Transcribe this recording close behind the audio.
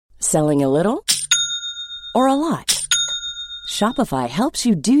Selling a little or a lot? Shopify helps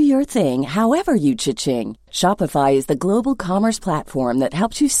you do your thing however you cha-ching. Shopify is the global commerce platform that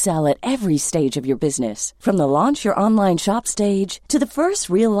helps you sell at every stage of your business. From the launch your online shop stage to the first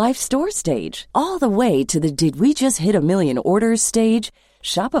real-life store stage, all the way to the did we just hit a million orders stage.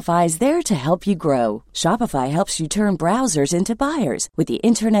 Shopify is there to help you grow. Shopify helps you turn browsers into buyers with the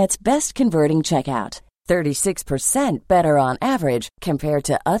internet's best converting checkout. 36% better on average compared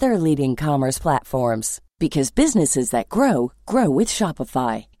to other leading commerce platforms. Because businesses that grow, grow with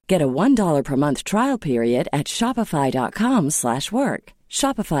Shopify. Get a $1 per month trial period at shopify.com/work.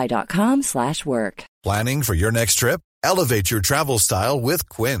 Shopify.com/work. Planning for your next trip? Elevate your travel style with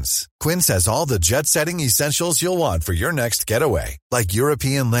Quince. Quince has all the jet-setting essentials you'll want for your next getaway, like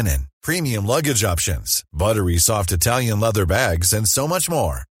European linen, premium luggage options, buttery soft Italian leather bags, and so much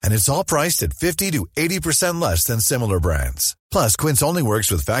more. And it's all priced at 50 to 80% less than similar brands. Plus, Quince only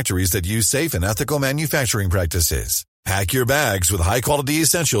works with factories that use safe and ethical manufacturing practices. Pack your bags with high-quality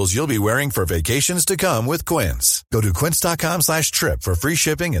essentials you'll be wearing for vacations to come with Quince. Go to quince.com/trip for free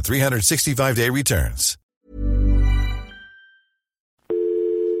shipping and 365-day returns.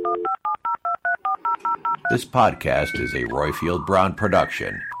 This podcast is a Royfield Brown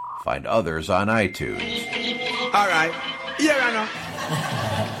production. Find others on iTunes. All right. Yeah, I know.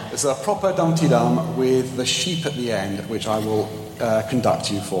 It's a proper Dumpty Dum with the sheep at the end, which I will conduct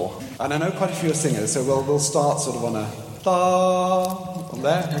you for. And I know quite a few are singers, so we'll start sort of on a da on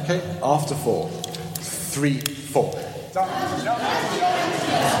there, okay? After 4, 3, 4. Dumpty Dum, Dumpty Dum,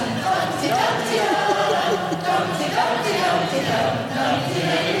 Dumpty Dum, Dumpty Dum, Dumpty Dumpty Dumpty Dum, Dumpty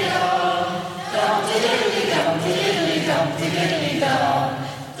Diddly Dum, Dumpty Diddly Dumpty Diddly Dumpty Diddly Dum,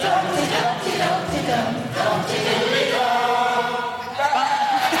 Dumpty Dumpty Dumpty Dum, Dumpty Diddly Dum.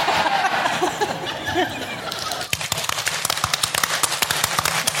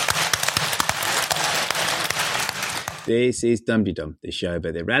 This is Dumpty Dum, the show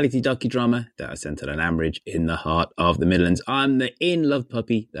about the reality docudrama that is centred on Ambridge in the heart of the Midlands. I'm the in-love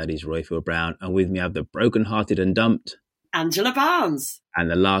puppy, that is Royfield Brown, and with me I have the broken-hearted and dumped Angela Barnes.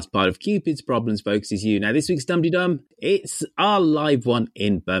 And the last part of Cupid's Problems focuses you. Now, this week's Dumpty Dum, it's our live one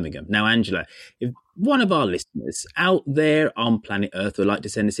in Birmingham. Now, Angela, if one of our listeners out there on planet Earth would like to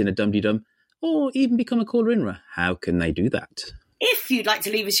send us in a Dumpty Dum, or even become a caller-inner, how can they do that? If you'd like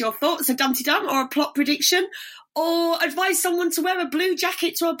to leave us your thoughts, a Dumpty Dum or a plot prediction, or advise someone to wear a blue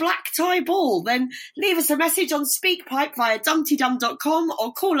jacket to a black tie ball, then leave us a message on SpeakPipe via dumptydum.com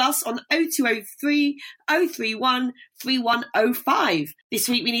or call us on 0203 031 3105. This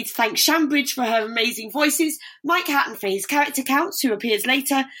week we need to thank Shambridge for her amazing voices, Mike Hatton for his character counts, who appears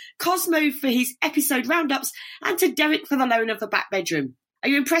later, Cosmo for his episode roundups, and to Derek for the loan of the back bedroom. Are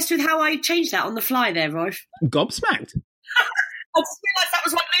you impressed with how I changed that on the fly there, Roy? Gobsmacked. I just realised that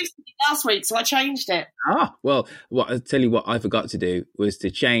was what Lucy did last week, so I changed it. Well, I'll tell you what I forgot to do was to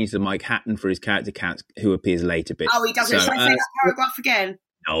change the Mike Hatton for his character counts, who appears later bit. Oh, he doesn't. Should I say that paragraph again?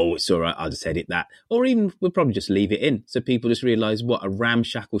 No, it's all right. I'll just edit that. Or even we'll probably just leave it in so people just realise what a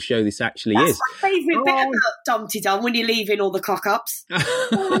ramshackle show this actually is. That's my favourite bit about Dumpty Dum, when you leave in all the cock-ups.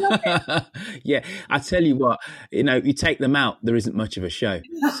 Yeah, I tell you what, you take them out, there isn't much of a show.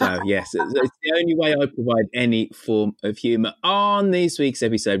 So, yes, it's the only way I provide any form of humour. On this week's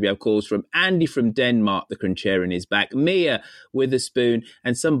episode, we have calls from Andy from Denmark, the Cruncharian is back, Mia with a spoon,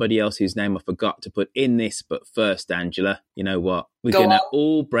 and somebody else whose name I forgot to put in this. But first, Angela, you know what? We're going to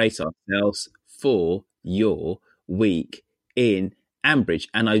all brace ourselves for your week in Ambridge.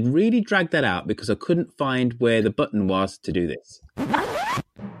 And I really dragged that out because I couldn't find where the button was to do this.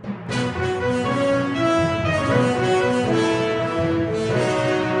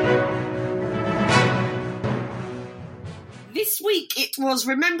 This week it was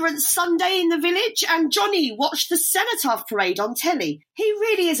Remembrance Sunday in the village, and Johnny watched the Cenotaph parade on telly. He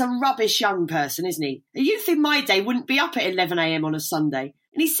really is a rubbish young person, isn't he? A youth in my day wouldn't be up at 11 a.m. on a Sunday.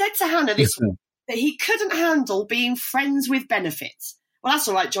 And he said to Hannah this week that he couldn't handle being friends with benefits. Well, that's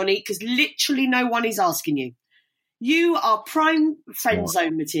all right, Johnny, because literally no one is asking you. You are prime friend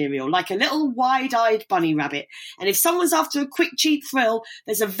zone material, like a little wide-eyed bunny rabbit. And if someone's after a quick, cheap thrill,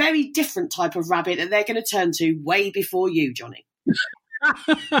 there's a very different type of rabbit that they're going to turn to way before you, Johnny.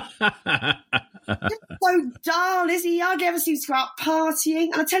 So dull, is he? Hardly ever seems to go out partying.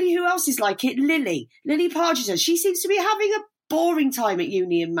 And I'll tell you who else is like it, Lily Pargeter. She seems to be having a boring time at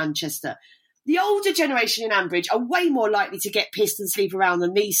uni in Manchester. The older generation in Ambridge are way more likely to get pissed and sleep around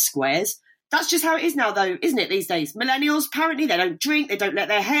than these squares. That's just how it is now, though, isn't it, these days? Millennials, apparently, they don't drink, they don't let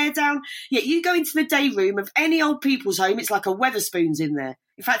their hair down. Yet you go into the day room of any old people's home, it's like a Wetherspoons in there.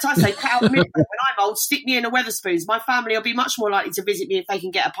 In fact, I say, cut out the middle. When I'm old, stick me in a Wetherspoons. My family will be much more likely to visit me if they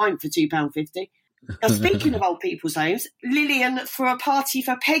can get a pint for £2.50. Now, speaking of old people's homes, Lillian threw a party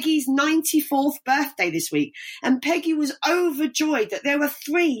for Peggy's 94th birthday this week, and Peggy was overjoyed that there were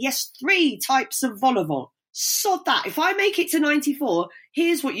three types of vol au vent. Sod that. If I make it to 94,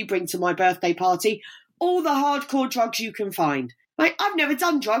 here's what you bring to my birthday party. All the hardcore drugs you can find. Like, I've never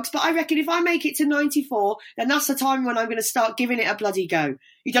done drugs, but I reckon if I make it to 94, then that's the time when I'm going to start giving it a bloody go.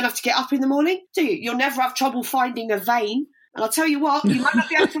 You don't have to get up in the morning, do you? You'll never have trouble finding a vein. And I'll tell you what, you might not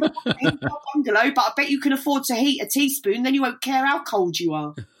be able to afford to heat your bungalow, but I bet you can afford to heat a teaspoon, then you won't care how cold you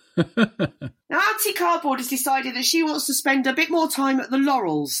are. Now, Auntie Cardboard has decided that she wants to spend a bit more time at the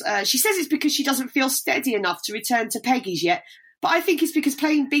Laurels. She says it's because she doesn't feel steady enough to return to Peggy's yet, but I think it's because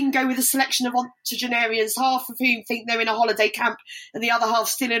playing bingo with a selection of octogenarians, half of whom think they're in a holiday camp and the other half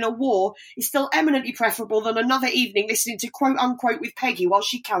still in a war, is still eminently preferable than another evening listening to quote-unquote with Peggy while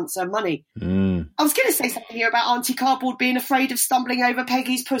she counts her money. I was going to say something here about Auntie Cardboard being afraid of stumbling over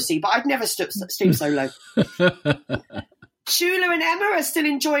Peggy's pussy, but I'd never stoop so low. Shula and Emma are still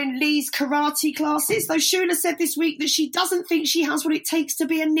enjoying Lee's karate classes, though Shula said this week that she doesn't think she has what it takes to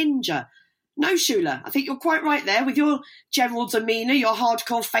be a ninja. No, Shula, I think you're quite right there. With your general demeanour, your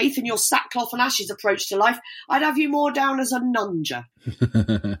hardcore faith and your sackcloth and ashes approach to life, I'd have you more down as a nunja.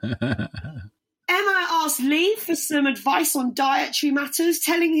 Emma asked Lee for some advice on dietary matters,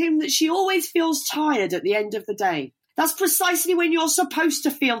 telling him that she always feels tired at the end of the day. That's precisely when you're supposed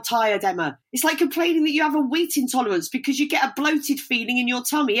to feel tired, Emma. It's like complaining that you have a wheat intolerance because you get a bloated feeling in your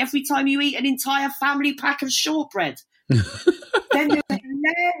tummy every time you eat an entire family pack of shortbread. Then there was a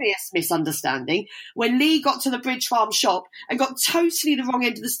hilarious misunderstanding when Lee got to the Bridge Farm shop and got totally the wrong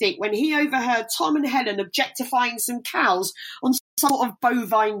end of the stick when he overheard Tom and Helen objectifying some cows on some sort of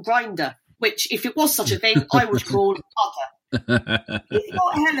bovine grinder, which, if it was such a thing, I would call udder. He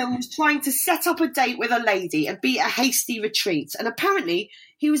thought Helen was trying to set up a date with a lady and be a hasty retreat, and apparently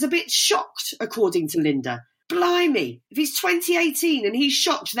he was a bit shocked, according to Linda. Blimey, if it's 2018 and he's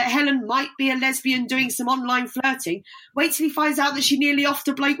shocked that Helen might be a lesbian doing some online flirting, wait till he finds out that she nearly offed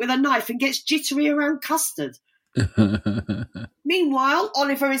a bloke with a knife and gets jittery around custard. Meanwhile,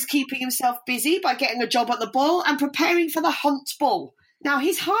 Oliver is keeping himself busy by getting a job at the Bull and preparing for the Hunt Bull. Now,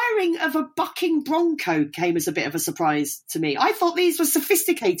 his hiring of a bucking bronco came as a bit of a surprise to me. I thought these were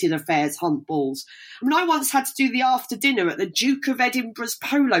sophisticated affairs, hunt bulls. I mean, I once had to do the after dinner at the Duke of Edinburgh's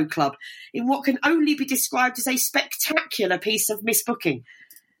Polo Club in what can only be described as a spectacular piece of misbooking.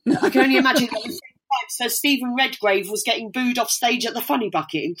 I can only imagine that the same time Sir Stephen Redgrave was getting booed off stage at the Funny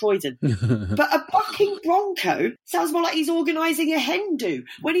Bucket in Croydon. But a bucking bronco sounds more like he's organising a hen do.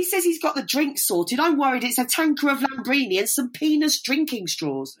 When he says he's got the drink sorted, I'm worried it's a tanker of Lambrini and some penis drinking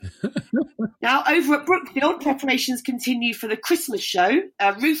straws. Now, over at Brookfield, preparations continue for the Christmas show.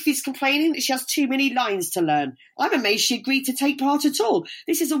 Ruth is complaining that she has too many lines to learn. I'm amazed she agreed to take part at all.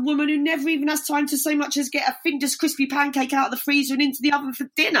 This is a woman who never even has time to so much as get a Findus crispy pancake out of the freezer and into the oven for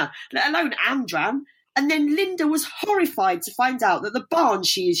dinner, let alone Amdram. And then Linda was horrified to find out that the barn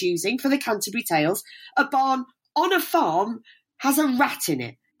she is using for the Canterbury Tales, a barn on a farm, has a rat in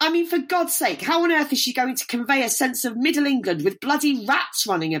it. I mean, for God's sake, how on earth is she going to convey a sense of Middle England with bloody rats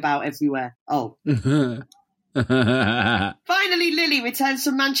running about everywhere? Oh. Finally, Lily returns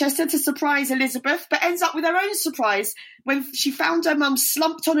from Manchester to surprise Elizabeth, but ends up with her own surprise when she found her mum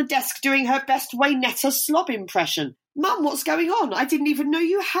slumped on a desk doing her best Waynetta slob impression. Mum, what's going on? I didn't even know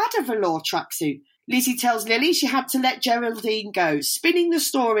you had a velour tracksuit. Lizzie tells Lily she had to let Geraldine go, spinning the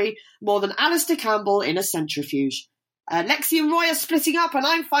story more than Alistair Campbell in a centrifuge. Lexi and Roy are splitting up and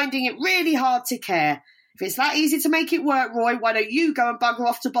I'm finding it really hard to care. If it's that easy to make it work, Roy, why don't you go and bugger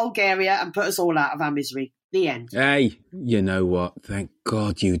off to Bulgaria and put us all out of our misery? The end. Hey, you know what? Thank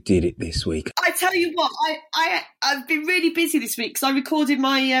God you did it this week. I tell you what, I've been really busy this week because I recorded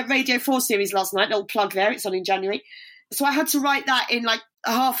my Radio 4 series last night. Little plug there, it's on in January. So I had to write that in like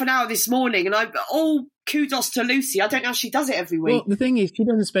a half an hour this morning, and all kudos to Lucy. I don't know how she does it every week. Well, the thing is, she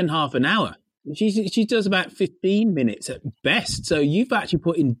doesn't spend half an hour. She does about 15 minutes at best. So you've actually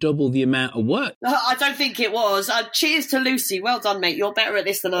put in double the amount of work. I don't think it was. Cheers to Lucy. Well done, mate. You're better at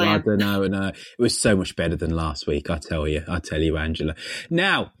this than I am. I don't know. No. It was so much better than last week, I tell you, Angela.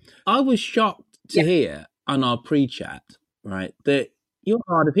 Now, I was shocked to hear on our pre-chat, right, that you're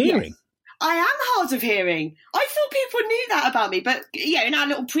hard of hearing. Yes. I am hard of hearing. I thought people knew that about me. But, yeah, in our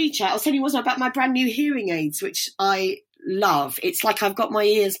little pre-chat, I was telling you about my brand new hearing aids, which I love. It's like I've got my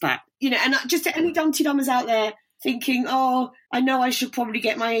ears back. You know, and just to any Dumpty Dummers out there, thinking, oh, I know I should probably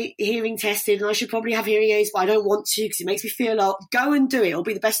get my hearing tested and I should probably have hearing aids, but I don't want to because it makes me feel old. Go and do it. It'll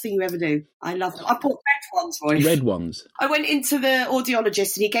be the best thing you ever do. I love them. I bought red ones, Roy. Red ones? I went into the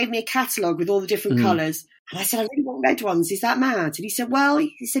audiologist and he gave me a catalogue with all the different colours. And I said, I really want red ones. Is that mad? And he said, well,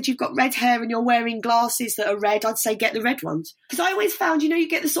 he said, you've got red hair and you're wearing glasses that are red. I'd say get the red ones. Because I always found, you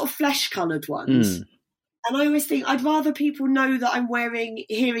get the sort of flesh-coloured ones. And I always think I'd rather people know that I'm wearing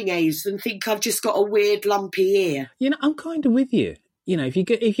hearing aids than think I've just got a weird lumpy ear. I'm kind of with you.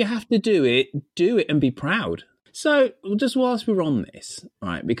 If you have to do it and be proud. So just whilst we're on this,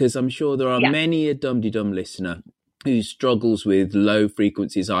 right, because I'm sure there are many a dum-de-dum listener who struggles with low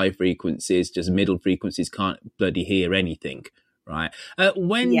frequencies, high frequencies, just middle frequencies, can't bloody hear anything, right?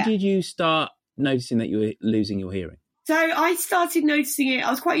 When did you start noticing that you were losing your hearing? So I started noticing it, I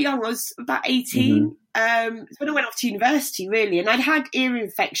was quite young, I was about 18. It's when I went off to university, really, and I'd had ear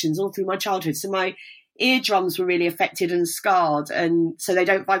infections all through my childhood, so my eardrums were really affected and scarred, and so they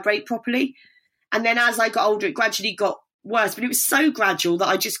don't vibrate properly. And then as I got older, it gradually got worse, but it was so gradual that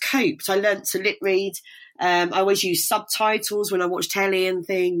I just coped. I learnt to lip read. I always use subtitles when I watch telly and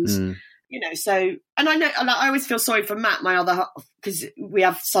things. So, and I always feel sorry for Matt, my other half, because we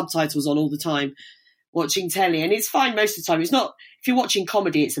have subtitles on all the time watching telly, and it's fine most of the time. It's not, if you're watching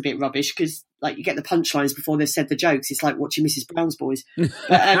comedy, it's a bit rubbish because like you get the punchlines before they've said the jokes. It's like watching Mrs. Brown's Boys.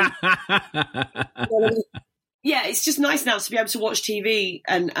 But, yeah, it's just nice now to be able to watch TV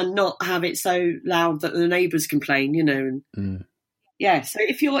and not have it so loud that the neighbours complain, Yeah, so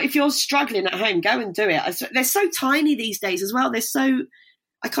if you're struggling at home, go and do it. They're so tiny these days as well.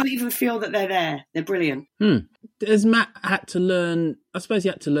 I can't even feel that they're there. They're brilliant. Has Matt had to learn, I suppose he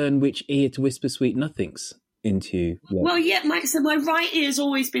had to learn which ear to whisper sweet nothings into? Well, yeah, my right ear's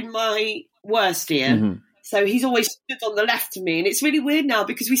always been my worst ear. So he's always stood on the left of me. And it's really weird now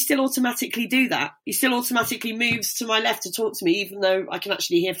because we still automatically do that. He still automatically moves to my left to talk to me, even though I can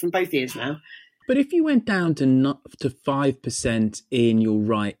actually hear from both ears now. But if you went down to 5% in your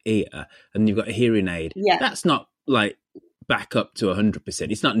right ear and you've got a hearing aid, that's not like back up to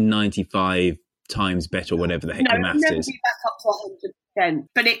 100%. It's not 95 times better or whatever the heck the maths never is. be back up to 100%.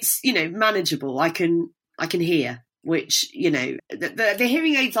 But it's, manageable. I can hear. Which, the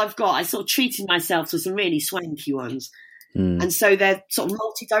hearing aids I've got, I sort of treated myself to some really swanky ones. And so they're sort of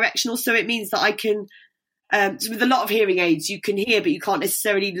multi-directional. So it means that I can, so with a lot of hearing aids, you can hear, but you can't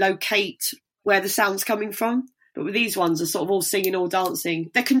necessarily locate where the sound's coming from. But with these ones, are sort of all singing, all dancing.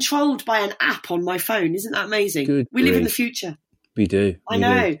 They're controlled by an app on my phone. Isn't that amazing? We live in the future. We do. I know.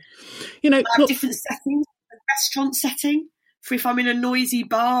 I have different settings, a restaurant setting for if I'm in a noisy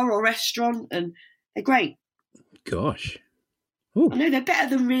bar or restaurant, and they're great. Gosh. Ooh. I know, they're better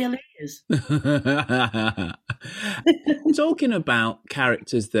than real ears. Talking about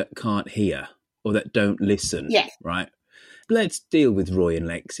characters that can't hear or that don't listen, right? Let's deal with Roy and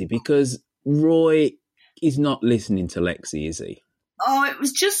Lexi, because Roy is not listening to Lexi, is he? Oh, it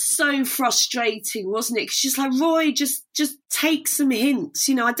was just so frustrating, wasn't it? Because just like, Roy, just take some hints.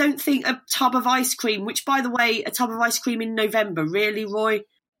 I don't think a tub of ice cream, which, by the way, a tub of ice cream in November, really, Roy?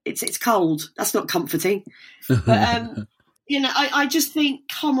 It's cold. That's not comforting. But, I just think,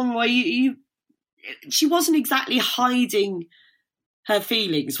 come on, Roy, she wasn't exactly hiding her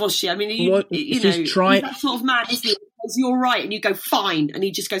feelings, was she? I mean, he's that sort of man, isn't he? He goes, you're right, and you go, fine. And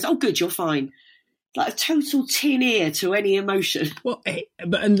he just goes, oh, good, you're fine. Like a total tin ear to any emotion. Well,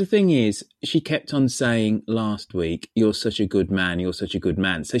 and the thing is, she kept on saying last week, you're such a good man, you're such a good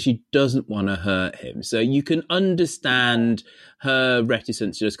man. So she doesn't want to hurt him. So you can understand her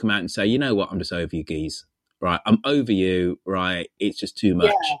reticence to just come out and say, you know what, I'm just over you, geez. Right, I'm over you, right? It's just too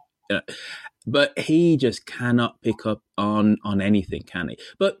much. Yeah. But he just cannot pick up on anything, can he?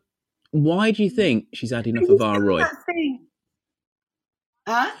 But why do you think she's had enough of our Roy?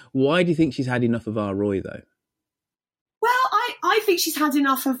 Huh? Why do you think she's had enough of our Roy, though? Well, I think she's had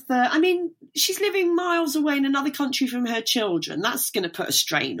enough of she's living miles away in another country from her children. That's going to put a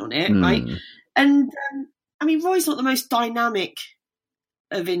strain on it, right? And, Roy's not the most dynamic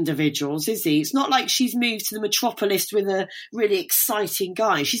of individuals, is he? It's not like she's moved to the metropolis with a really exciting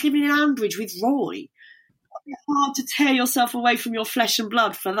guy. She's living in Ambridge with Roy. It's hard to tear yourself away from your flesh and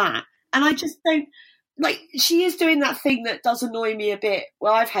blood for that. And I just don't... she is doing that thing that does annoy me a bit.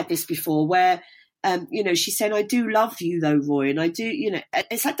 Well, I've had this before where, she's saying, I do love you though, Roy. And I do,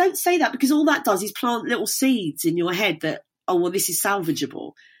 it's like, don't say that, because all that does is plant little seeds in your head that, oh, well, this is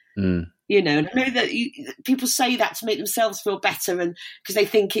salvageable. And I know that people say that to make themselves feel better, and because they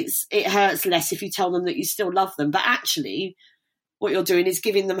think it hurts less if you tell them that you still love them. But actually, what you're doing is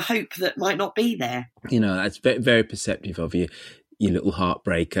giving them hope that might not be there. That's very, very perceptive of you. You little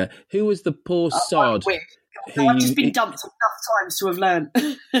heartbreaker. Who was the poor sod? I've just been dumped enough times to have learned.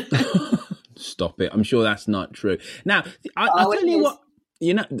 Stop it. I'm sure that's not true. Now, I'll tell you what,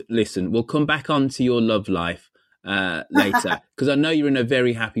 listen, we'll come back on to your love life later, because I know you're in a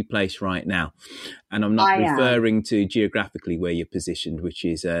very happy place right now. And I'm not referring to geographically where you're positioned, which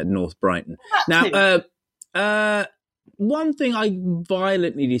is North Brighton. Now, one thing I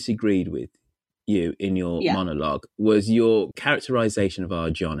violently disagreed with you in your monologue was your characterization of our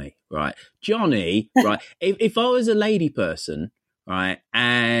Johnny, right? Johnny, right? If I was a lady person, right,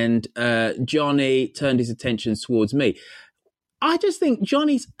 and Johnny turned his attention towards me, I just think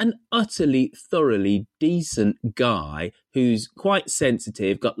Johnny's an utterly, thoroughly decent guy who's quite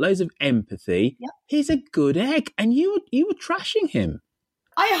sensitive, got loads of empathy. Yep. He's a good egg, and you were trashing him.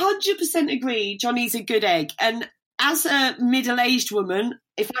 I 100% agree. Johnny's a good egg, and as a middle-aged woman,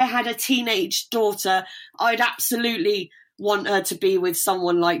 if I had a teenage daughter, I'd absolutely want her to be with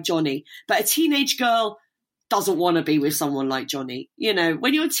someone like Johnny. But a teenage girl doesn't want to be with someone like Johnny. You know,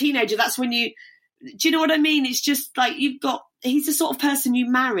 when you're a teenager, that's when do you know what I mean? It's just like he's the sort of person you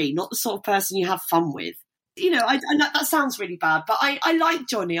marry, not the sort of person you have fun with. You know, I know that sounds really bad, but I like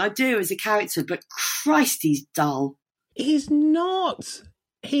Johnny. I do as a character, but Christ, he's dull. He's not.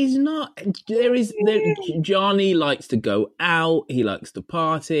 Johnny likes to go out. He likes to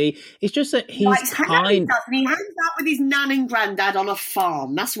party. It's just that he's kind. He hangs out with his nan and granddad on a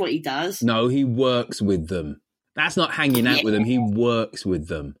farm. That's what he does. No, he works with them. That's not hanging out with them. He works with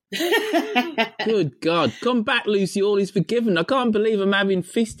them. Good God. Come back, Lucy. All is forgiven. I can't believe I'm having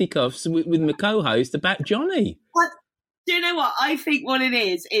fisticuffs with my co-host about Johnny. Do you know what? I think what it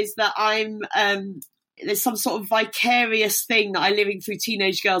is that I'm... there's some sort of vicarious thing that I'm living through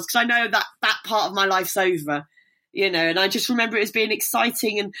teenage girls, because I know that part of my life's over, you know, and I just remember it as being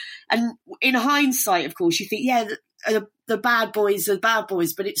exciting. And in hindsight, of course, you think, the bad boys are bad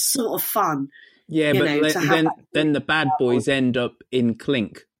boys, but it's sort of fun. Yeah, but then the bad boys end up in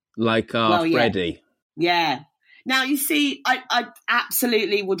Clink, like Freddie. Yeah. Now, you see, I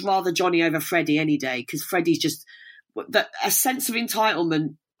absolutely would rather Johnny over Freddie any day, because Freddie's just a sense of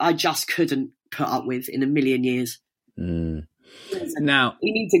entitlement I just couldn't put up with in a million years. Mm. Now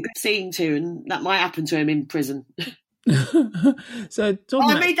he needs a good scene too, and that might happen to him in prison. So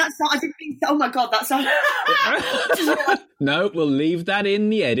I made that sound. I didn't think. Oh my God, that sound. No, we'll leave that in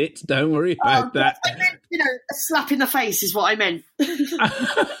the edit. Don't worry about that. I meant, a slap in the face is what I meant.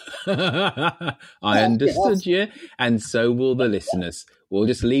 I understood you, and so will the listeners. We'll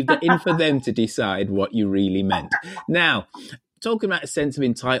just leave that in for them to decide what you really meant. Now, talking about a sense of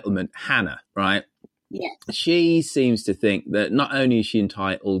entitlement, Hannah, right? Yeah. She seems to think that not only is she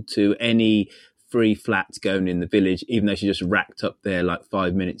entitled to any free flats going in the village, even though she just racked up there like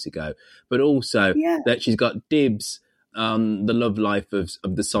 5 minutes ago, but also that she's got dibs on the love life of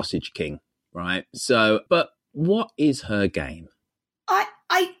the Sausage King, right? So, but what is her game? I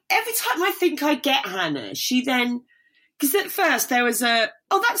every time I think I get Hannah, she then... Because at first there was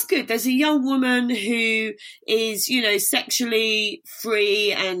that's good. There's a young woman who is, sexually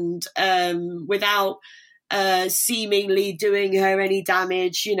free and without seemingly doing her any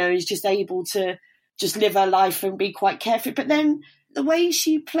damage, is just able to just live her life and be quite carefree. But then the way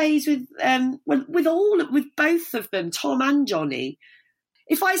she plays with both of them, Tom and Johnny.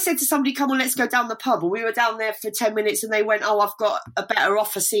 If I said to somebody, come on, let's go down the pub, and we were down there for 10 minutes and they went, oh, I've got a better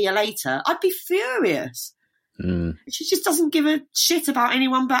offer, see you later, I'd be furious. Mm. She just doesn't give a shit about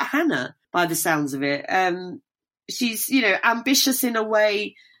anyone but Hannah, by the sounds of it. She's, ambitious in a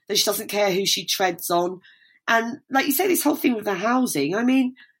way that she doesn't care who she treads on. And like you say, this whole thing with the housing, I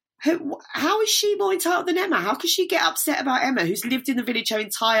mean, how is she more entitled than Emma? How can she get upset about Emma, who's lived in the village her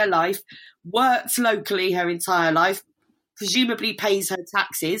entire life, worked locally her entire life, presumably pays her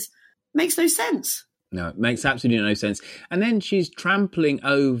taxes? Makes no sense. No, it makes absolutely no sense. And then she's trampling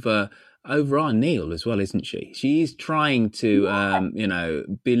over our Neil as well, isn't she? She's trying to,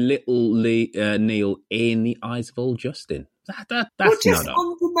 belittle Neil in the eyes of old Justin. That's just not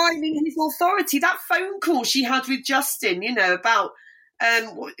undermining his authority. That phone call she had with Justin, about,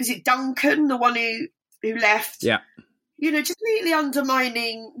 is it Duncan, the one who left? Yeah. Just completely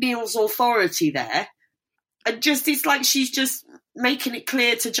undermining Neil's authority there. And just, it's like she's just making it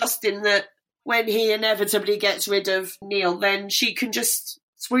clear to Justin that when he inevitably gets rid of Neil, then she can just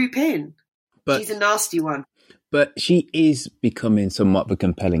swoop in. But she's a nasty one. But she is becoming somewhat of a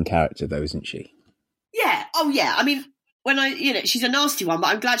compelling character, though, isn't she? Yeah. Oh, yeah. I mean, she's a nasty one, but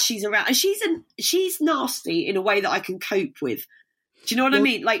I'm glad she's around. And she's nasty in a way that I can cope with. Do you know what I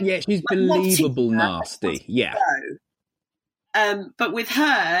mean? She's believable nasty. Yeah. But with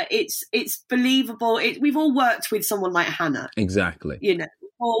her, it's believable. We've all worked with someone like Hannah. Exactly. We've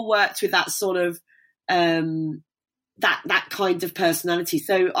all worked with that sort of that kind of personality.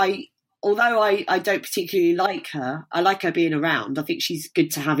 So although I don't particularly like her, I like her being around. I think she's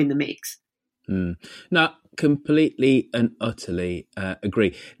good to have in the mix. No, completely and utterly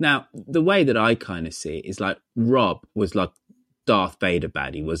agree. Now, the way that I kind of see it is like Rob was like Darth Vader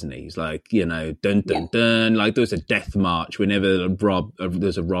baddie, wasn't he? He's like, dun dun dun, like there was a death march whenever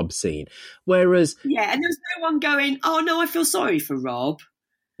there's a Rob scene. Whereas, and there's no one going, "Oh no, I feel sorry for Rob."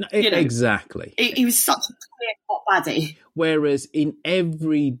 Exactly. He was such a clear hot baddie. Whereas in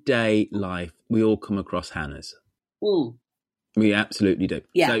everyday life, we all come across Hannahs. Mm. We absolutely do.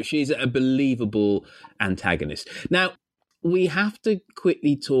 Yeah. So she's a believable antagonist. Now, we have to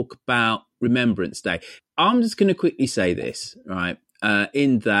quickly talk about Remembrance Day. I'm just going to quickly say this, right?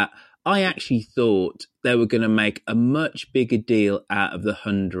 In that I actually thought they were going to make a much bigger deal out of the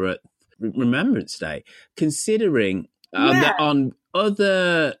 100th Remembrance Day, considering that on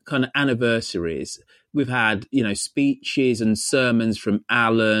other kind of anniversaries, we've had, speeches and sermons from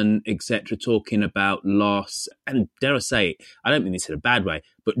Alan, etc., talking about loss. And dare I say it, I don't mean this in a bad way,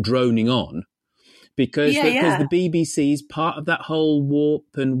 but droning on. Because the BBC is part of that whole warp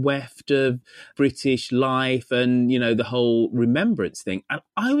and weft of British life and, the whole remembrance thing. And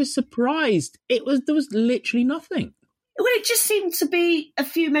I was surprised. There was literally nothing. Well, it just seemed to be a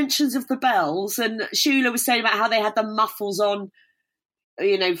few mentions of the bells. And Shula was saying about how they had the muffles on,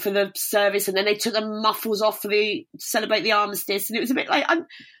 for the service, and then they took the muffles off to celebrate the armistice. And it was a bit like, I'm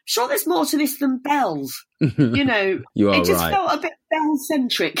sure there's more to this than bells. You are it just right. felt a bit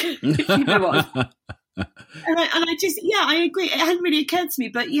bell-centric, if you know what. I agree. It hadn't really occurred to me,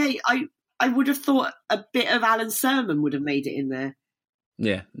 but I would have thought a bit of Alan's sermon would have made it in there.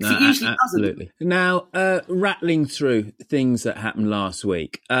 Yeah, no, it usually absolutely. doesn't. Now, rattling through things that happened last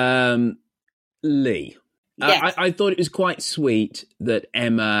week, Lee. Yes. I thought it was quite sweet that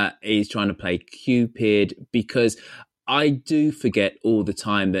Emma is trying to play Cupid, because I do forget all the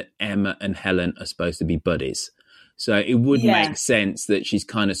time that Emma and Helen are supposed to be buddies. So it would make sense that she's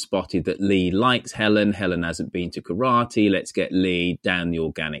kind of spotted that Lee likes Helen. Helen hasn't been to karate. Let's get Lee down the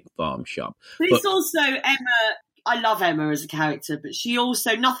organic farm shop. But it's also Emma. I love Emma as a character, but she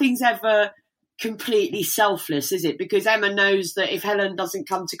also, nothing's ever completely selfless, is it? Because Emma knows that if Helen doesn't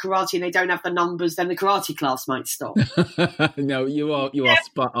come to karate and they don't have the numbers, then the karate class might stop. No, you are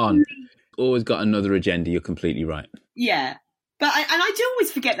spot on. Always got another agenda. You're completely right. Yeah. But I do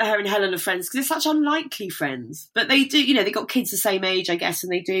always forget that her and Helen are friends, because they're such unlikely friends. But they do, they got kids the same age, I guess,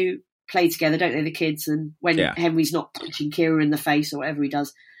 and they do play together, don't they, the kids? And when Henry's not punching Kira in the face or whatever he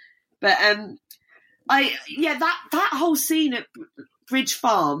does. But that whole scene at Bridge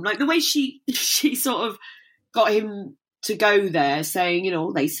Farm, like the way she sort of got him to go there,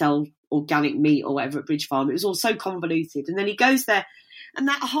 saying, they sell organic meat or whatever at Bridge Farm. It was all so convoluted. And then he goes there, and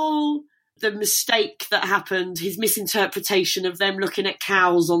the mistake that happened, his misinterpretation of them looking at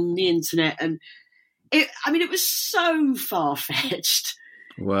cows on the internet, and it was so far-fetched.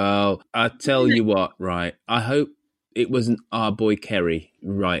 Well, I tell you what, right, I hope it wasn't our boy Kerry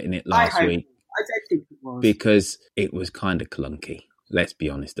writing it last week. I don't think it was. Because it was kind of clunky. Let's be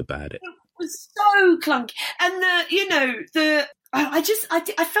honest about it. It was so clunky. And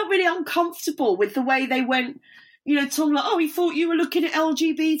I felt really uncomfortable with the way they went, Tom, like, he thought you were looking at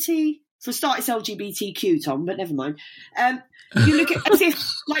LGBT. For a start, it's LGBTQ, Tom, but never mind. You look at as if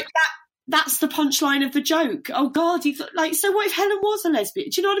like that's the punchline of the joke. Oh God, you thought, like, so what if Helen was a lesbian?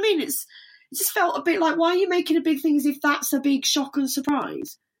 Do you know what I mean? It just felt a bit like, why are you making a big thing as if that's a big shock and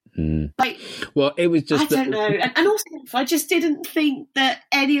surprise? Like, well, it was just I don't know, and also I just didn't think that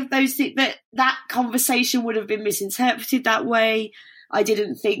any of those that conversation would have been misinterpreted that way. I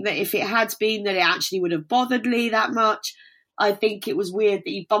didn't think that if it had been, that it actually would have bothered Lee that much. I think it was weird that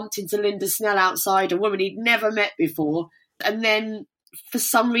he bumped into Linda Snell outside, a woman he'd never met before, and then for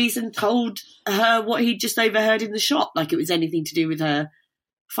some reason told her what he'd just overheard in the shop, like it was anything to do with her.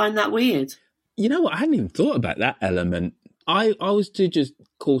 Find that weird. You know what? I hadn't even thought about that element. I was too just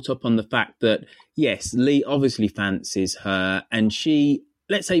caught up on the fact that, yes, Lee obviously fancies her, and she,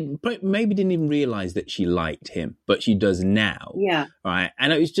 let's say, maybe didn't even realise that she liked him, but she does now. Yeah. Right.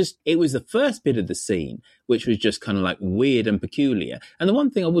 And it was the first bit of the scene, which was just kind of like weird and peculiar. And the one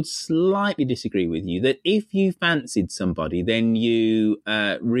thing I would slightly disagree with you, that if you fancied somebody, then you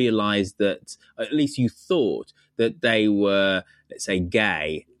realised that, at least you thought that they were, let's say,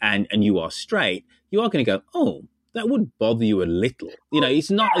 gay and you are straight, you are going to go, oh, that would bother you a little.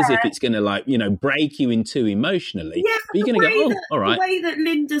 It's not as if it's going to break you in two emotionally. Yeah, but you're going to go, all right. The way that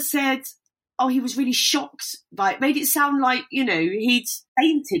Linda said, he was really shocked by it, made it sound like, he'd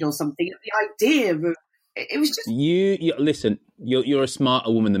fainted or something at the idea of it was just... You listen, you're a smarter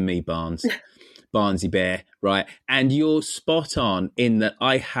woman than me, Barnes. Barnsley Bear, right? And you're spot on in that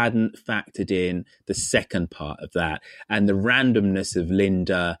I hadn't factored in the second part of that and the randomness of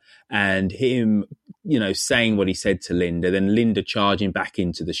Linda and him, saying what he said to Linda, then Linda charging back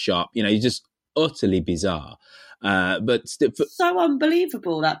into the shop. It's just utterly bizarre. But so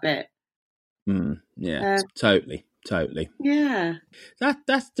unbelievable, that bit. Totally. Yeah.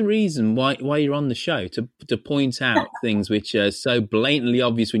 That's the reason why you're on the show, to point out things which are so blatantly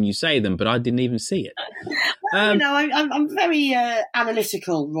obvious when you say them, but I didn't even see it. I'm very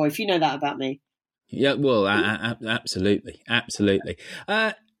analytical, Roy, if you know that about me. Yeah, well, absolutely.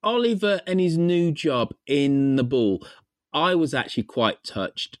 Oliver and his new job in the Bull. I was actually quite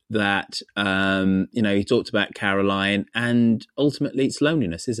touched that, he talked about Caroline, and ultimately it's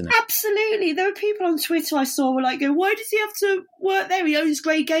loneliness, isn't it? Absolutely. There were people on Twitter I saw were like, why does he have to work there? He owns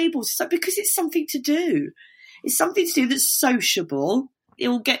Grey Gables. It's like, because it's something to do. It's something to do that's sociable.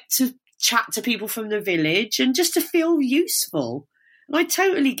 He'll get to chat to people from the village and just to feel useful. And I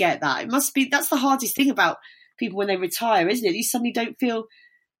totally get that. That's the hardest thing about people when they retire, isn't it? You suddenly don't feel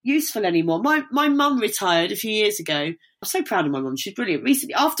useful anymore. My mum retired a few years ago. I'm so proud of my mum. She's brilliant.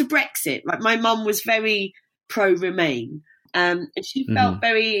 Recently, after Brexit, right, my mum was very pro-Remain. And she felt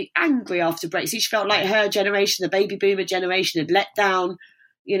very angry after Brexit. She felt like her generation, the baby boomer generation, had let down,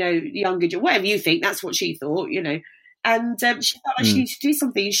 younger, whatever you think, that's what she thought, And she felt like she needed to do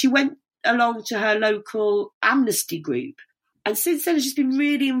something. She went along to her local amnesty group. And since then, she's been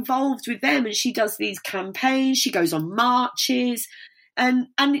really involved with them. And she does these campaigns. She goes on marches. And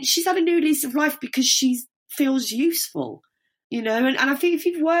she's had a new lease of life because she feels useful, and I think if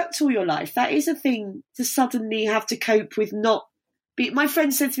you've worked all your life, that is a thing to suddenly have to cope with. My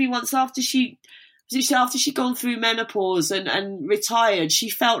friend said to me once after she'd gone through menopause and retired, she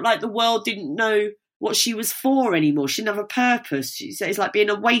felt like the world didn't know what she was for anymore. She didn't have a purpose. She said it's like being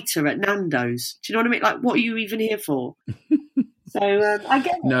a waiter at Nando's. Do you know what I mean? Like, what are you even here for? So I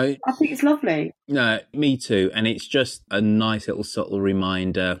get it. No, I think it's lovely. No, me too. And it's just a nice little subtle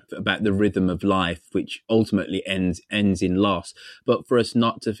reminder about the rhythm of life, which ultimately ends in loss. But for us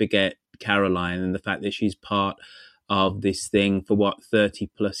not to forget Caroline and the fact that she's part of this thing for 30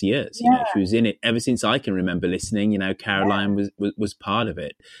 plus years. She was in it ever since I can remember listening. Caroline was part of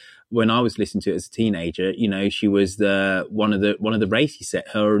it. When I was listening to it as a teenager, she was one of the racy set.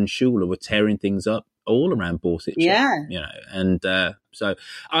 Her and Shula were tearing things up all around Borsetshire. Yeah. And so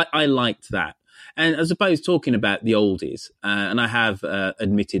I liked that. And I suppose talking about the oldies, and I have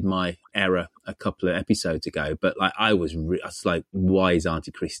admitted my error a couple of episodes ago, but like I was like, why is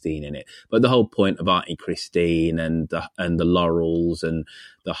Auntie Christine in it? But the whole point of Auntie Christine and the Laurels and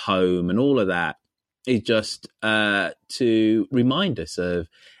the home and all of that is just to remind us of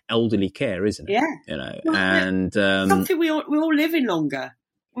elderly care, isn't it? Yeah. And something we're all living longer.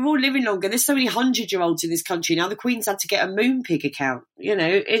 We're all living longer. There's so many 100-year-olds in this country now. The Queen's had to get a Moonpig account.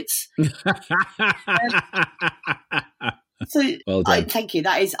 It's so. Well done. Thank you.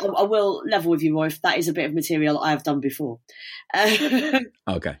 That is. I will level with you, Roy. That is a bit of material I have done before.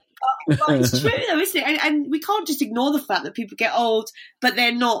 Okay. But it's true, though, isn't it? And we can't just ignore the fact that people get old, but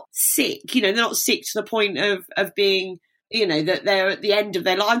they're not sick. They're not sick to the point of being. That they're at the end of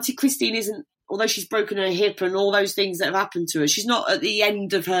their life. Auntie Christine isn't. Although she's broken her hip and all those things that have happened to her, she's not at the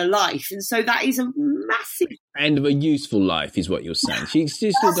end of her life. And so that is a massive... End of a useful life is what you're saying. She's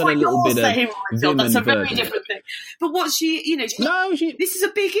still got a little bit of vim. That's a very different thing. But what this is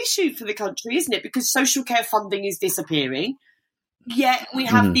a big issue for the country, isn't it? Because social care funding is disappearing. Yet we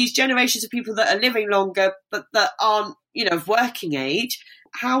have these generations of people that are living longer, but that aren't, of working age.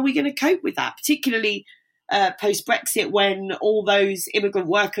 How are we going to cope with that? Particularly... post-Brexit, when all those immigrant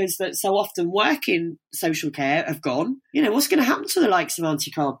workers that so often work in social care have gone, what's going to happen to the likes of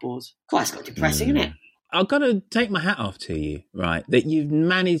Auntie Cardboard? Quite it's got depressing, isn't it? I've got to take my hat off to you, right, that you've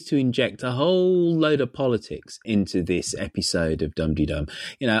managed to inject a whole load of politics into this episode of Dum Dee Dum.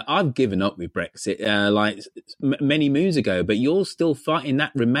 I've given up with Brexit many moons ago, but you're still fighting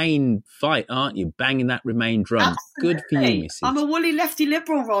that Remain fight, aren't you? Banging that Remain drum. Absolutely. Good for you, Mrs. I'm a woolly lefty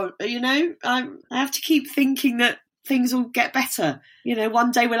liberal, I have to keep thinking that things will get better.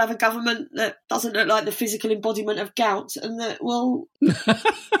 One day we'll have a government that doesn't look like the physical embodiment of gout and that will...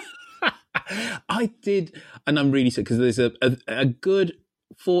 I did, and I'm really sick because there's a good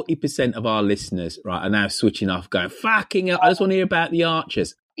 40% of our listeners, right, are now switching off, going, fucking hell, I just want to hear about the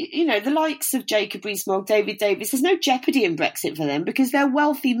Archers. The likes of Jacob Rees-Mogg, David Davis, there's no jeopardy in Brexit for them because they're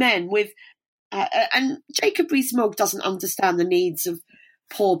wealthy men with... and Jacob Rees-Mogg doesn't understand the needs of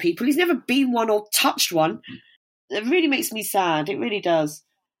poor people. He's never been one or touched one. It really makes me sad. It really does.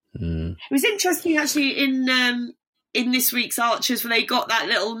 It was interesting, actually, in... in this week's Archers, where they got that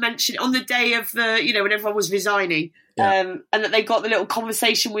little mention on the day of the, when everyone was resigning, and that they got the little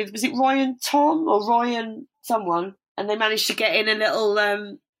conversation with, was it Ryan Tom or Ryan someone? And they managed to get in a little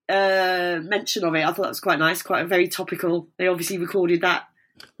mention of it. I thought that was quite nice, quite a very topical. They obviously recorded that.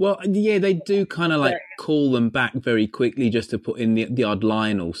 Well, yeah, they do kind of call them back very quickly just to put in the odd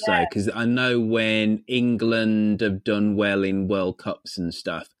line also, because I know when England have done well in World Cups and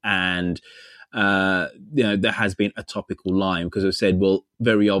stuff, and there has been a topical line because I've said, well,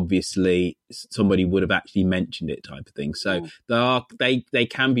 very obviously somebody would have actually mentioned it, type of thing. So they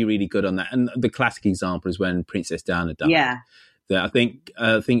can be really good on that. And the classic example is when Princess Diana died. Yeah, that I think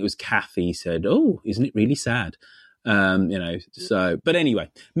it was Kathy said, "Oh, isn't it really sad?" So, but anyway,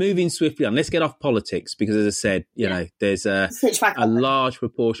 moving swiftly on, let's get off politics because, as I said, there's a large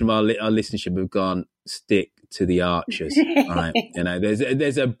proportion of our listenership have gone stick to the Archers. Right?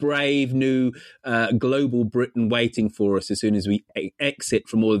 There's a brave new global Britain waiting for us as soon as we exit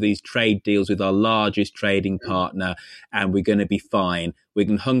from all of these trade deals with our largest trading partner, and we're going to be fine. We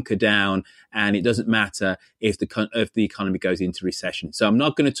can hunker down, and it doesn't matter if the economy goes into recession. So I'm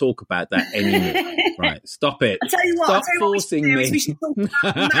not going to talk about that anymore. Right? Stop it. I tell you what. Stop forcing me. We should talk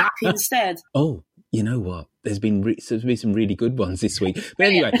about MAP instead. Oh. You know what? There's been some really good ones this week. But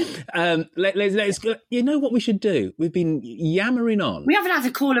anyway, let's go. You know what we should do? We've been yammering on. We haven't had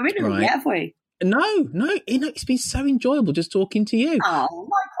a caller in yet, have we? No. It's been so enjoyable just talking to you. Oh,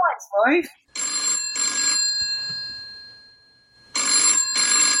 likewise, Roy.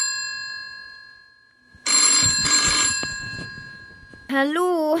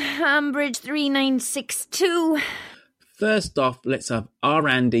 Hello, Ambridge 3962. First off, let's have our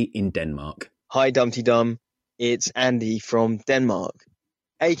Andy in Denmark. Hi, Dumpty Dum. It's Andy from Denmark,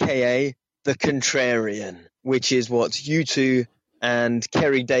 a.k.a. the Contrarian, which is what you two and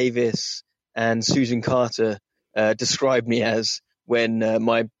Kerry Davis and Susan Carter described me as when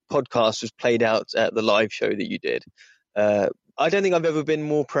my podcast was played out at the live show that you did. I don't think I've ever been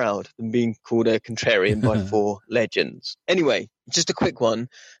more proud than being called a Contrarian by four legends. Anyway, just a quick one.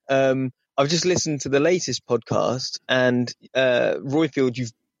 I've just listened to the latest podcast, and Royfield,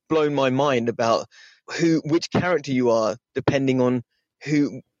 you've blown my mind about which character you are depending on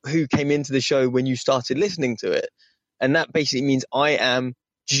who came into the show when you started listening to it. And that basically means I am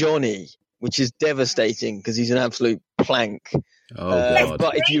Johnny, which is devastating because he's an absolute plank. God.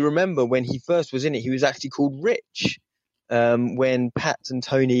 But if you remember when he first was in it, he was actually called Rich. When Pat and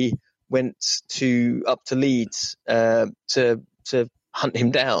Tony went up to Leeds to hunt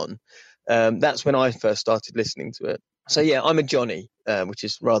him down, that's when I first started listening to it. So yeah, I'm a Johnny, which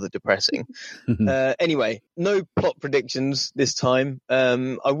is rather depressing. Anyway, no plot predictions this time.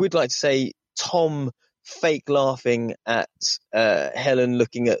 I would like to say Tom fake laughing at Helen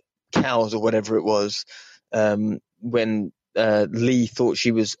looking at cows or whatever it was when Lee thought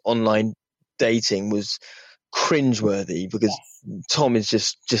she was online dating was cringeworthy because Tom is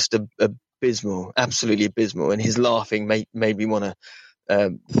just abysmal, absolutely abysmal, and his laughing made me want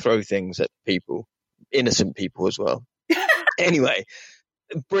to throw things at people, innocent people as well. Anyway,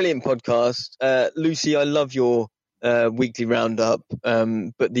 brilliant podcast. Lucy, I love your weekly roundup,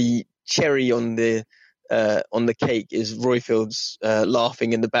 but the cherry on the cake is Royfield's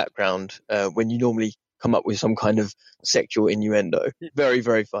laughing in the background when you normally come up with some kind of sexual innuendo. Very,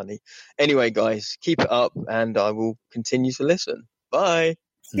 very funny. Anyway, guys, keep it up, and I will continue to listen. Bye.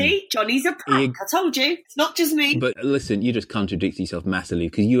 See, Johnny's a prank. I told you. It's not just me. But listen, you just contradict yourself massively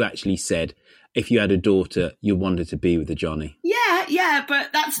because you actually said if you had a daughter, you wanted to be with a Johnny. Yeah,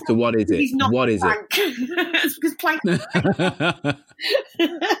 but that's... So what is it? He's not what is plank. It's because plank...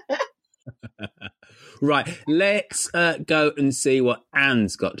 Right, let's go and see what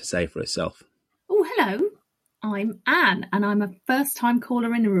Anne's got to say for herself. Oh, hello. I'm Anne, and I'm a first-time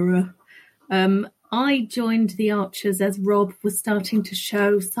caller in I joined the Archers as Rob was starting to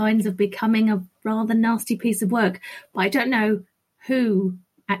show signs of becoming a rather nasty piece of work, but I don't know who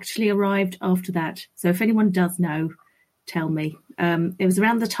actually arrived after that. So if anyone does know, tell me. It was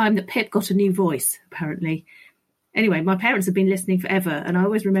around the time that Pip got a new voice, apparently. Anyway, my parents have been listening forever, and I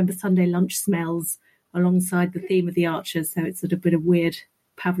always remember Sunday lunch smells alongside the theme of the Archers, so it's sort of a bit of weird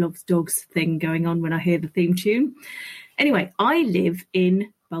Pavlov's dogs thing going on when I hear the theme tune. Anyway, I live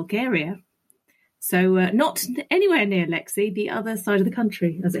in Bulgaria. So not anywhere near Lexi, the other side of the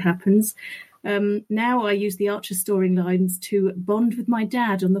country, as it happens. Now I use the Archer storylines to bond with my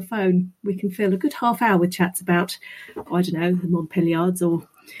dad on the phone. We can fill a good half hour with chats about, I don't know, the Montpelliards or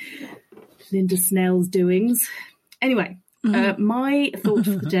Linda Snell's doings. Anyway, my thought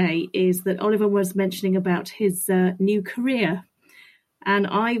for the day is that Oliver was mentioning about his new career. And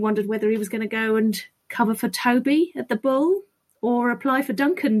I wondered whether he was going to go and cover for Toby at the Bull or apply for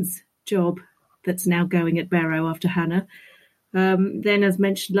Duncan's job that's now going at Barrow after Hannah. Then, as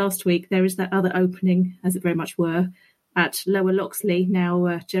mentioned last week, there is that other opening, as it very much were, at Lower Loxley. Now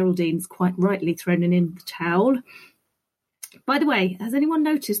Geraldine's quite rightly thrown in the towel. By the way, has anyone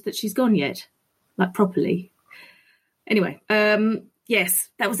noticed that she's gone yet? Like, properly? Anyway, yes,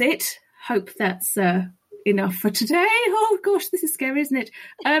 that was it. Hope that's enough for today. Oh, gosh, this is scary, isn't it?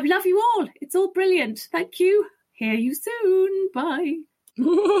 Love you all. It's all brilliant. Thank you. Hear you soon. Bye.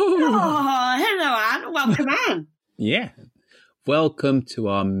 Oh, hello, Anne. Welcome, Anne. Yeah. Welcome to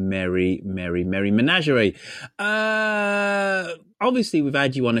our merry menagerie. Obviously, we've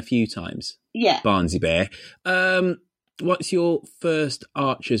had you on a few times. Yeah. Barnsey Bear. What's your first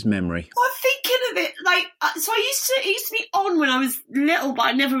Archer's memory? I'm thinking of it like, so it used to be on when I was little, but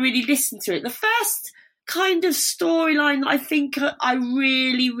I never really listened to it. The first kind of storyline that I think I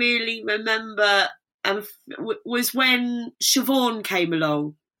really, really remember was when Siobhan came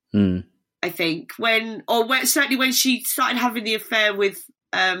along. I think certainly when she started having the affair with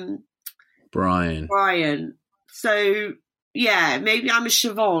Brian. So yeah, maybe I'm a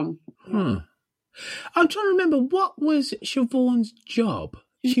Siobhan. I'm trying to remember, what was Siobhan's job?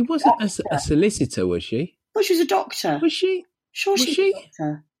 She wasn't a solicitor, was she? Well, she was a doctor. Was she? Sure, was she?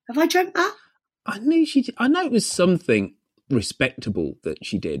 Doctor. Have I dreamt that? I knew she did. I know it was something respectable that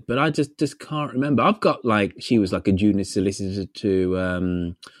she did, but I just can't remember. I've got she was like a junior solicitor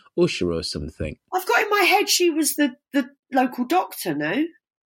to Usher or something. I've got in my head she was the local doctor, no?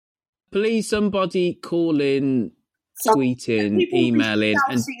 Please, somebody call in, tweet in, email in.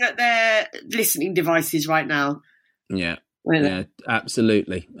 And at their listening devices right now. Yeah, yeah,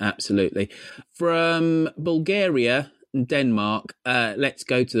 absolutely. From Bulgaria and Denmark, let's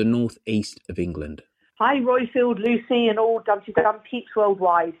go to the northeast of England. Hi, Royfield, Lucy, and all Dumpty Dum peeps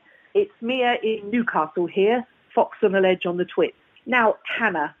worldwide. It's Mia in Newcastle here, Fox on the Ledge on the Twit. Now,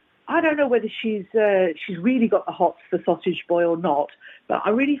 Hannah, I don't know whether she's really got the hots for Sausage Boy or not, but I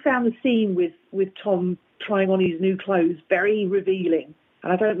really found the scene with Tom trying on his new clothes very revealing.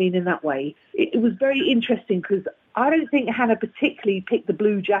 And I don't mean in that way. It was very interesting because I don't think Hannah particularly picked the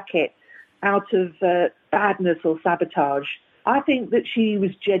blue jacket out of badness or sabotage. I think that she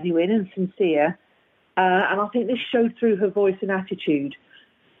was genuine and sincere, and I think this showed through her voice and attitude.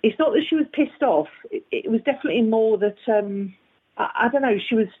 It's not that she was pissed off. It was definitely more that, I don't know,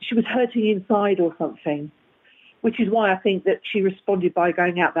 she was hurting inside or something, which is why I think that she responded by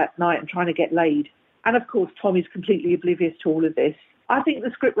going out that night and trying to get laid. And, of course, Tom is completely oblivious to all of this. I think the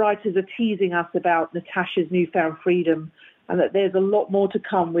scriptwriters are teasing us about Natasha's newfound freedom and that there's a lot more to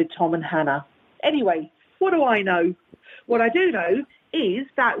come with Tom and Hannah. Anyway, what do I know? What I do know is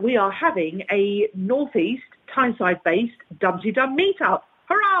that we are having a Northeast, Tyneside-based Dumpty Dum meetup.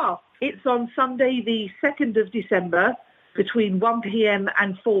 Hurrah! It's on Sunday, the 2nd of December, between 1 p.m.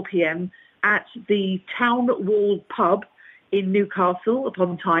 and 4 p.m. at the Town Wall Pub in Newcastle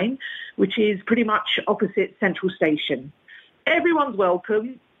upon Tyne, which is pretty much opposite Central Station. Everyone's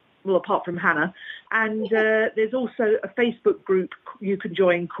welcome, well, apart from Hannah. And there's also a Facebook group you can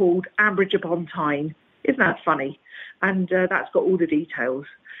join called Ambridge upon Tyne. Isn't that funny? And that's got all the details.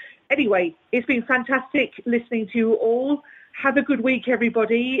 Anyway, it's been fantastic listening to you all. Have a good week,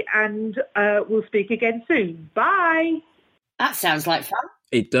 everybody, and we'll speak again soon. Bye. That sounds like fun.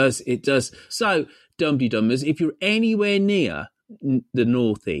 It does. So, Dumpty Dummers, if you're anywhere near the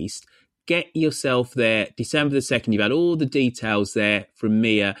Northeast, get yourself there. December the 2nd, you've had all the details there from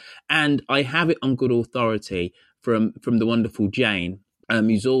Mia, and I have it on good authority from the wonderful Jane,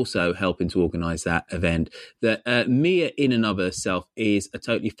 who's also helping to organise that event, that Mia in and of herself is a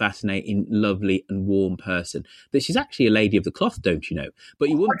totally fascinating, lovely and warm person. That she's actually a lady of the cloth, don't you know? But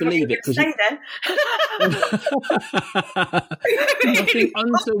you wouldn't believe it. Nothing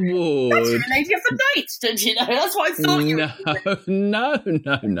untoward. That's a lady of the night, don't you know? That's what I thought you No.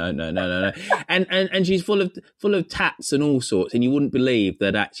 And she's full of tats and all sorts, and you wouldn't believe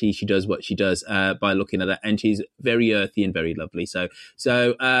that actually she does what she does by looking at her. And she's very earthy and very lovely. So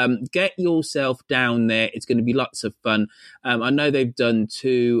get yourself down there. It's going to be lots of fun. I know they've done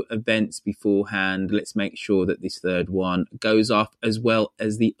 2 events beforehand. Let's make sure that this third one goes off as well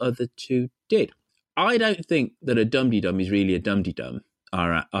as the other 2 did. I don't think that a Dumpty Dum is really a Dumpty Dum,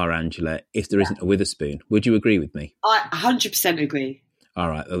 our Angela, if there isn't a Witherspoon. Would you agree with me? I 100% agree. All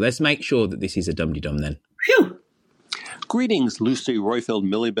right, well, let's make sure that this is a Dumpty Dum then. Phew. Greetings, Lucy, Royfield,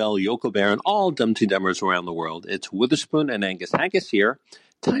 Millibelle, Yoko Bear, and all Dumpty Dummers around the world. It's Witherspoon and Angus Haggis here.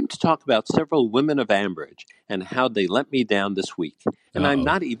 Time to talk about several women of Ambridge and how they let me down this week. And I'm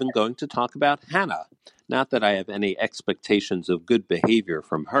not even going to talk about Hannah. Not that I have any expectations of good behavior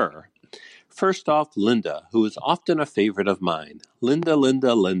from her. First off, Linda, who is often a favorite of mine.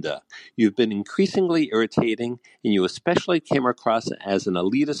 Linda. You've been increasingly irritating, and you especially came across as an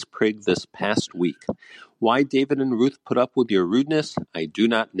elitist prig this past week. Why David and Ruth put up with your rudeness, I do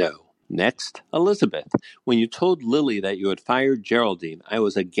not know. Next, Elizabeth. When you told Lily that you had fired Geraldine, I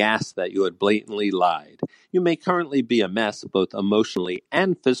was aghast that you had blatantly lied. You may currently be a mess, both emotionally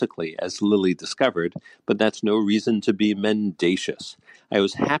and physically, as Lily discovered, but that's no reason to be mendacious. I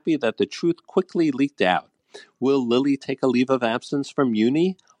was happy that the truth quickly leaked out. Will Lily take a leave of absence from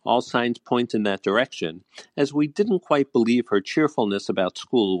uni? All signs point in that direction, as we didn't quite believe her cheerfulness about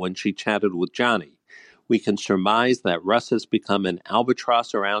school when she chatted with Johnny. We can surmise that Russ has become an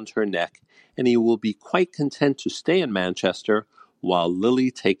albatross around her neck, and he will be quite content to stay in Manchester while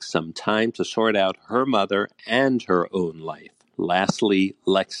Lily takes some time to sort out her mother and her own life. Lastly,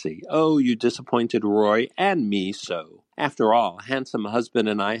 Lexi. Oh, you disappointed Roy and me so. After all, handsome husband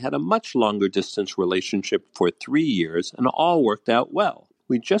and I had a much longer distance relationship for 3 years, and all worked out well.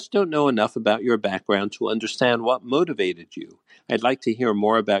 We just don't know enough about your background to understand what motivated you. I'd like to hear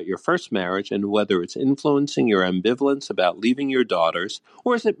more about your first marriage and whether it's influencing your ambivalence about leaving your daughters,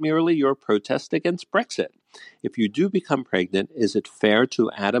 or is it merely your protest against Brexit? If you do become pregnant, is it fair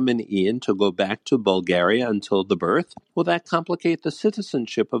to Adam and Ian to go back to Bulgaria until the birth? Will that complicate the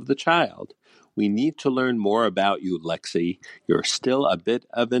citizenship of the child? We need to learn more about you, Lexi. You're still a bit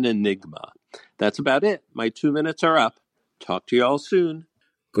of an enigma. That's about it. My 2 minutes are up. Talk to you all soon.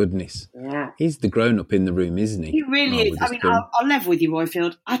 Goodness. Yeah. He's the grown-up in the room, isn't he? He really is. I mean, I'll level with you,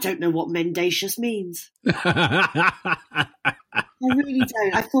 Royfield. I don't know what mendacious means. I really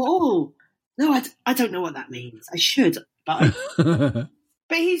don't. I thought, no, I don't know what that means. I should, but but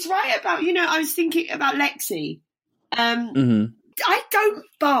he's right about, I was thinking about Lexi. I don't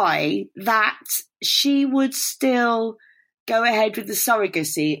buy that she would still go ahead with the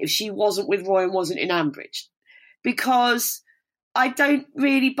surrogacy if she wasn't with Roy and wasn't in Ambridge. Because I don't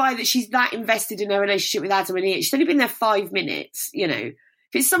really buy that she's that invested in her relationship with Adam and Ian. She's only been there 5 minutes, If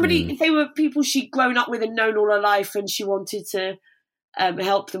it's somebody, if they were people she'd grown up with and known all her life and she wanted to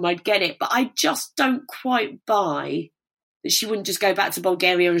help them, I'd get it. But I just don't quite buy that she wouldn't just go back to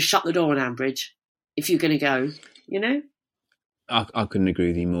Bulgaria and shut the door on Ambridge if you're going to go, I couldn't agree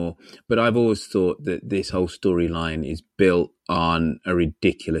with you more. But I've always thought that this whole storyline is built on a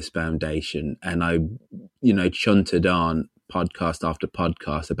ridiculous foundation. And I, chunted on podcast after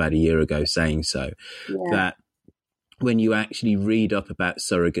podcast about a year ago saying that when you actually read up about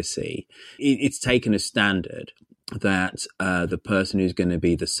surrogacy, it's taken a standard that the person who's going to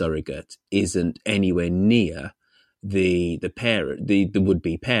be the surrogate isn't anywhere near the parent, the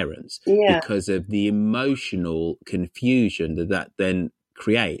would-be parents, because of the emotional confusion that then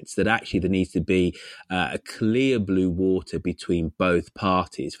creates, that actually there needs to be a clear blue water between both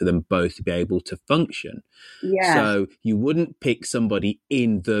parties for them both to be able to function. So you wouldn't pick somebody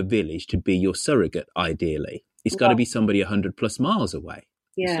in the village to be your surrogate, ideally. It's got to be somebody 100 plus miles away.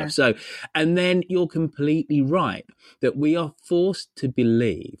 So, and then you're completely right that we are forced to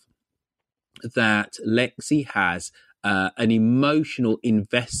believe that Lexi has an emotional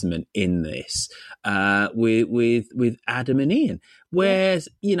investment in this with Adam and Ian, whereas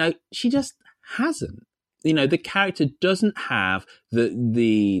she just hasn't. The character doesn't have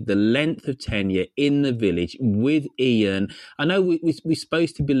the length of tenure in the village with Ian. I know we're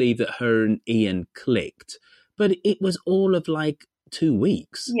supposed to believe that her and Ian clicked, but it was all of 2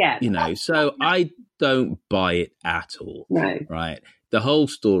 weeks. So I don't buy it at all. No. Right. The whole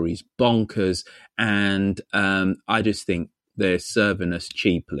story's bonkers, and I just think they're serving us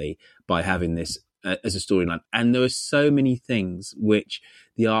cheaply by having this as a storyline. And there are so many things which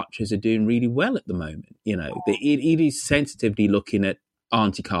the Archers are doing really well at the moment. It is sensitively looking at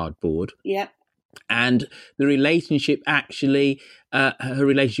Auntie Cardboard. Yep. And the relationship, actually, her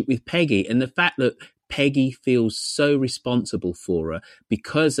relationship with Peggy, and the fact that Peggy feels so responsible for her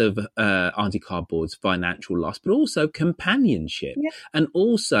because of Auntie Cardboard's financial loss, but also companionship. And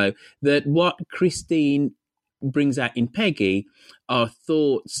also that what Christine brings out in Peggy are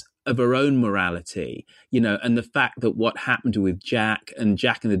thoughts of her own morality, and the fact that what happened with Jack and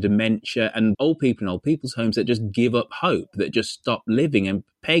the dementia and old people in old people's homes that just give up hope, that just stop living. And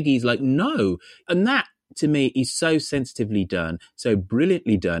Peggy's like, no. And that, to me, is so sensitively done, so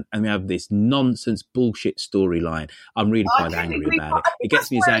brilliantly done, and we have this nonsense bullshit storyline. I'm really quite angry about it. It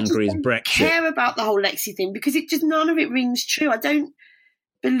gets me as angry as Brexit. I care about the whole Lexi thing because none of it rings true. I don't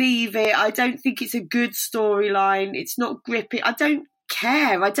believe it. I don't think it's a good storyline. It's not gripping. I don't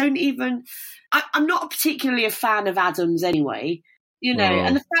care. I'm not particularly a fan of Adams anyway. You know,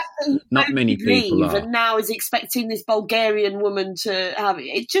 and the fact that he not many people leave are. and now is expecting this Bulgarian woman to have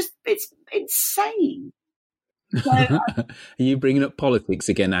it, it's insane. So, Are you bringing up politics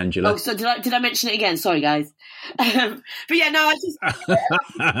again, Angela? Oh, so did I mention it again? Sorry, guys. But yeah, no, I just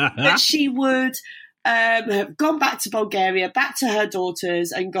that she would have gone back to Bulgaria, back to her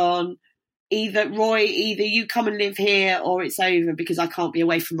daughters, and gone, either you come and live here or it's over because I can't be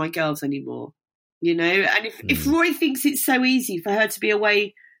away from my girls anymore. You know, and if Roy thinks it's so easy for her to be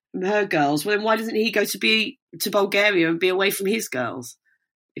away from her girls, well, then why doesn't he go to Bulgaria and be away from his girls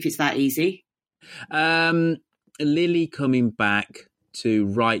if it's that easy? Lily coming back to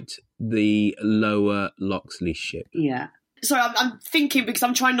right the Lower Loxley ship. Yeah. Sorry, I'm thinking because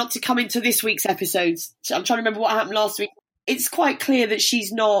I'm trying not to come into this week's episodes. I'm trying to remember what happened last week. It's quite clear that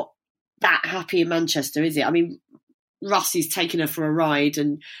she's not that happy in Manchester, is it? I mean, Russ is taking her for a ride,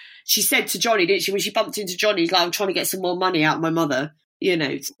 and she said to Johnny, didn't she, when she bumped into Johnny, he's like, I'm trying to get some more money out of my mother, you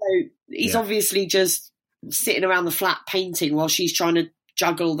know. So he's obviously just sitting around the flat painting while she's trying to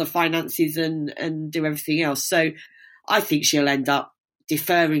juggle the finances and do everything else. So I think she'll end up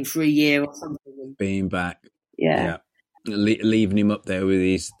deferring for a year or something. Being back. Yeah. Leaving him up there with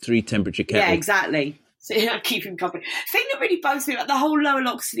his 3 temperature kettle. Yeah, exactly. So keep him company. The thing that really bugs me about the whole Lower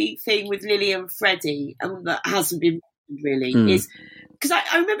Loxley thing with Lily and Freddie, and that hasn't been mentioned really, is because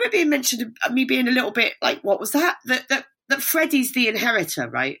I remember it being mentioned, me being a little bit like, what was that? That Freddie's the inheritor,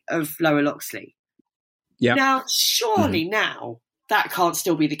 right, of Lower Loxley. Yeah. Now, surely now that can't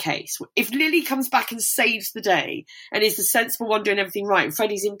still be the case. If Lily comes back and saves the day and is the sensible one doing everything right, and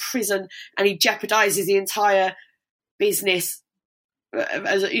Freddie's in prison and he jeopardises the entire business,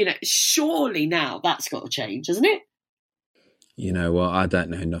 you know, surely now that's got to change, hasn't it? You know what? I don't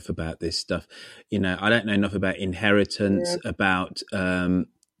know enough about this stuff. You know, I don't know enough about inheritance, about the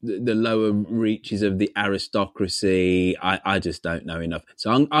lower reaches of the aristocracy. I just don't know enough.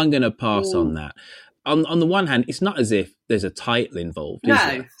 So I'm going to pass on that. On the one hand, it's not as if there's a title involved, is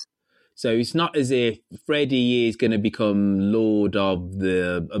there? So it's not as if Freddie is going to become Lord of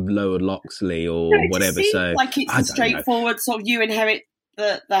Lower Loxley or whatever. So like it's a straightforward sort of you inherit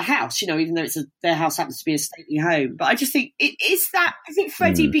the house, you know, even though their house happens to be a stately home. But I just think is it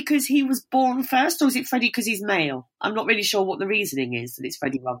Freddie because he was born first, or is it Freddie because he's male? I'm not really sure what the reasoning is that it's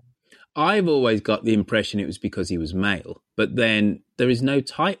Freddie rather. I've always got the impression it was because he was male, but then there is no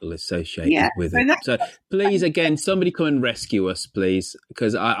title associated with it. So please, again, somebody come and rescue us, please,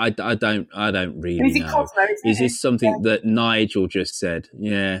 because I don't really know. Cosmo, is this something that Nigel just said?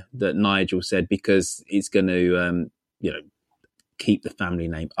 Yeah, that Nigel said because it's going to, keep the family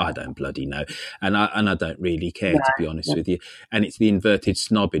name. I don't bloody know, and I don't really care, to be honest with you. And it's the inverted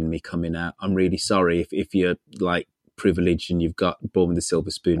snob in me coming out. I'm really sorry if you're like privileged and you've got born with a silver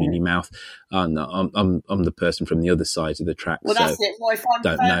spoon in your mouth. I'm the person from the other side of the tracks. Well, that's it. Well, if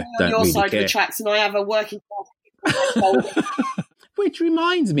I'm on your really side care. of the tracks and I have a working class. Which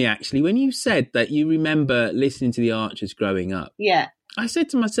reminds me, actually, when you said that you remember listening to the Archers growing up. Yeah. I said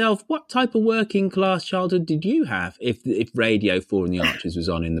to myself, what type of working class childhood did you have if Radio 4 and the Archers was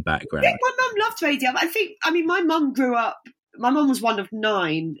on in the background? I think my mum loved radio. My mum grew up, my mum was one of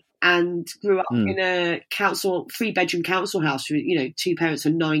 9 and grew up in a 3-bedroom council house with, 2 parents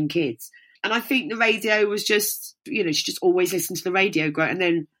and 9 kids. And I think the radio was just, she just always listened to the radio, and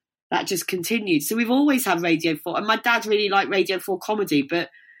then that just continued. So we've always had Radio 4. And my dad really liked Radio 4 comedy, but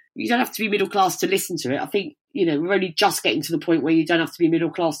you don't have to be middle class to listen to it. I think, we're only just getting to the point where you don't have to be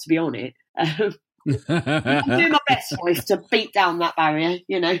middle class to be on it. I'm doing my best, wife, to beat down that barrier,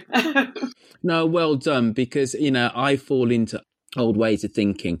 No, well done, because, I fall into old ways of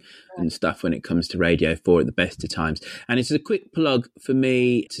thinking and stuff when it comes to Radio 4 at the best of times. And it's a quick plug for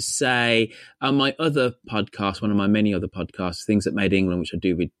me to say on my other podcast, one of my many other podcasts, Things That Made England, which I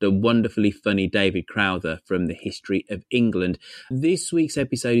do with the wonderfully funny David Crowther from the History of England. This week's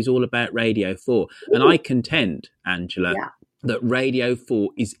episode is all about Radio 4. And I contend, Angela, that Radio 4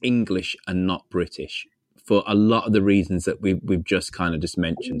 is English and not British, for a lot of the reasons that we've just kind of just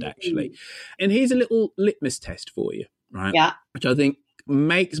mentioned, actually. And here's a little litmus test for you. Right. Yeah. Which I think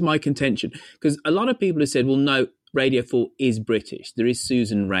makes my contention, because a lot of people have said, well, no, Radio 4 is British. There is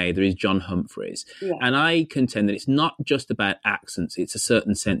Susan Ray, there is John Humphreys. Yeah. And I contend that it's not just about accents, it's a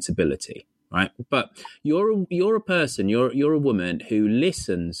certain sensibility, right? But you're a person, you're a woman who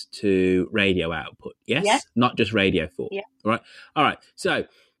listens to radio output, yes? Yeah. Not just Radio 4. Yeah. All right. So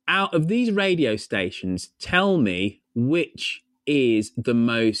out of these radio stations, tell me which is the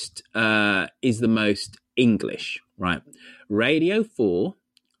most English, right? Radio 4,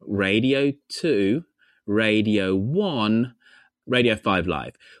 Radio 2, Radio 1, Radio 5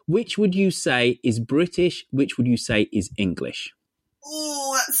 Live. Which would you say is British? Which would you say is English?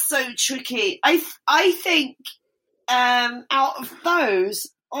 Oh, that's so tricky. I think out of those,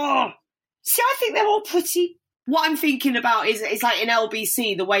 I think they're all pretty. What I'm thinking about is like in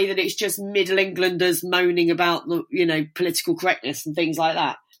LBC, the way that it's just Middle Englanders moaning about the political correctness and things like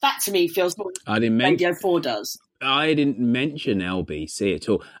that. That to me feels more Radio 4 does. I didn't mention LBC at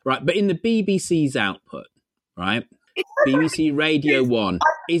all, right? But in the BBC's output, right? BBC Radio 1,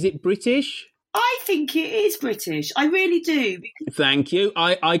 is it British? I think it is British. I really do. Thank you.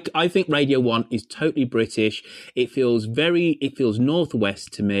 I think Radio 1 is totally British. It feels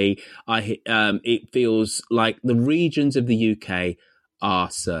northwest to me. It feels like the regions of the UK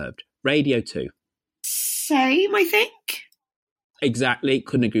are served. Radio 2. Same, I think. Exactly.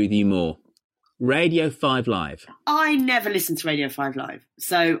 Couldn't agree with you more. Radio 5 Live. I never listened to Radio 5 Live.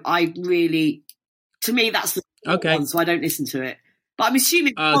 So to me, that's the one, so I don't listen to it. But I'm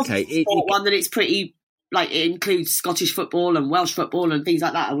assuming one that it's pretty, like, it includes Scottish football and Welsh football and things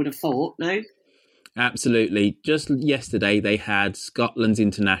like that, I would have thought, no? Absolutely. Just yesterday, they had Scotland's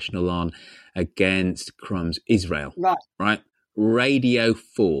international on against Israel. Right? Radio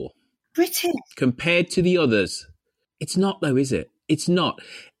 4. British. Compared to the others, it's not though, is it? It's not.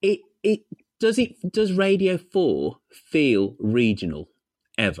 Does Radio 4 feel regional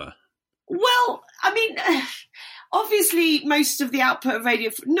ever? Well, I mean, obviously most of the output of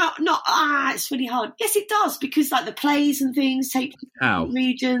Radio 4, it's really hard. Yes, it does, because like the plays and things take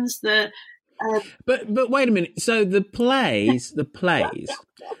regions, But wait a minute. So the plays,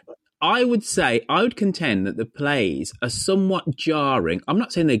 I would contend that the plays are somewhat jarring. I'm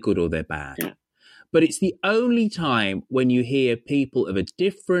not saying they're good or they're bad, but it's the only time when you hear people of a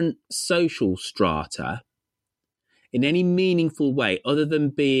different social strata in any meaningful way, other than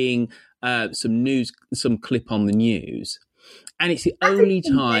being some clip on the news. And it's the only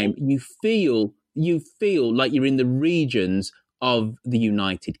time you feel like you're in the regions of the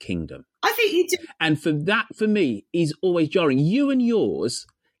United Kingdom. I think you do. And for me, is always jarring. You and yours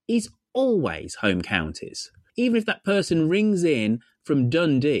is always home counties. Even if that person rings in from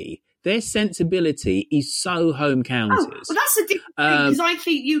Dundee, their sensibility is so home counties. Well, that's a different thing, because I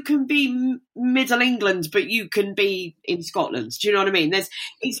think you can be Middle England, but you can be in Scotland. Do you know what I mean?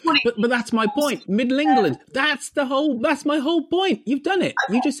 But that's my point. Middle England. That's my whole point. You've done it.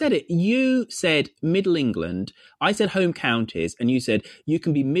 Okay. You just said it. You said Middle England. I said home counties, and you said you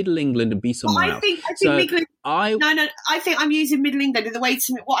can be Middle England and be somewhere else. I think I'm using Middle England in the way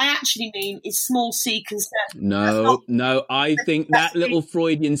to what I actually mean is small C conservative. No. I think that little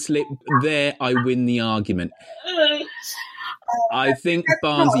Freudian slip there, I win the argument. I think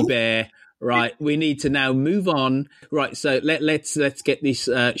Barnsley Bear. Right, we need to now move on. Right, so let's get this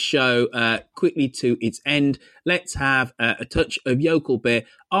show quickly to its end. Let's have a touch of Yokel Bear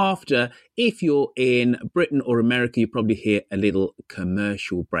after. If you're in Britain or America, you probably hear a little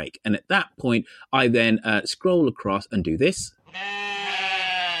commercial break. And at that point, I then scroll across and do this.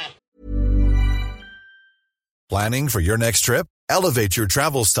 Planning for your next trip? Elevate your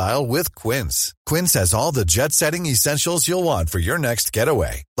travel style with Quince. Quince has all the jet-setting essentials you'll want for your next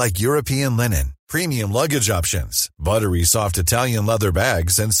getaway, like European linen, premium luggage options, buttery soft Italian leather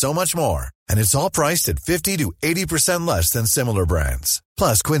bags, and so much more. And it's all priced at 50 to 80% less than similar brands.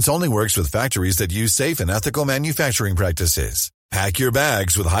 Plus, Quince only works with factories that use safe and ethical manufacturing practices. Pack your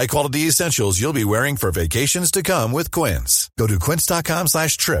bags with high-quality essentials you'll be wearing for vacations to come with Quince. Go to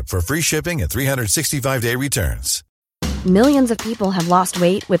quince.com/trip for free shipping and 365-day returns. Millions of people have lost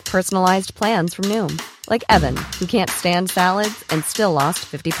weight with personalized plans from Noom. Like Evan, who can't stand salads and still lost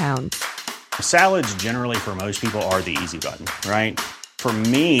 50 pounds. Salads generally for most people are the easy button, right? For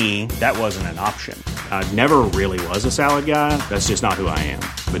me, that wasn't an option. I never really was a salad guy. That's just not who I am.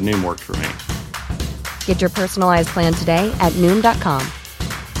 But Noom worked for me. Get your personalized plan today at Noom.com.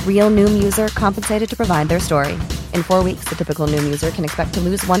 Real Noom user compensated to provide their story. In 4 weeks, the typical Noom user can expect to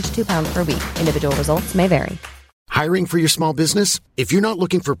lose 1 to 2 pounds per week. Individual results may vary. Hiring for your small business? If you're not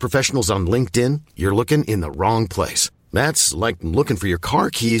looking for professionals on LinkedIn, you're looking in the wrong place. That's like looking for your car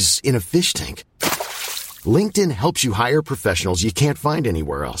keys in a fish tank. LinkedIn helps you hire professionals you can't find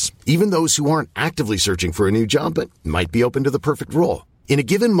anywhere else, even those who aren't actively searching for a new job but might be open to the perfect role. In a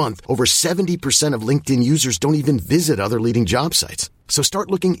given month, over 70% of LinkedIn users don't even visit other leading job sites. So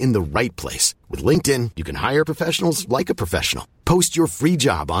start looking in the right place. With LinkedIn, you can hire professionals like a professional. Post your free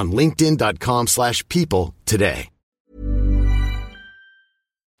job on linkedin.com/people today.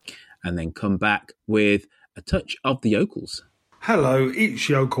 And then come back with a touch of the yokels. Hello, it's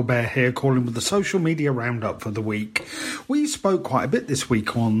Yokel Bear here, calling with the social media roundup for the week. We spoke quite a bit this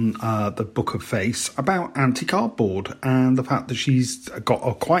week on the Book of Face about Auntie Cardboard and the fact that she's got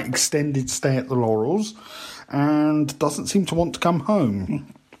a quite extended stay at the Laurels, and doesn't seem to want to come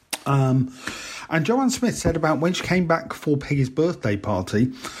home. And Joanne Smith said about when she came back for Peggy's birthday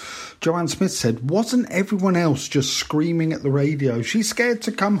party, Joanne Smith said, wasn't everyone else just screaming at the radio, she's scared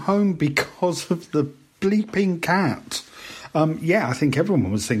to come home because of the bleeping cat? Yeah, I think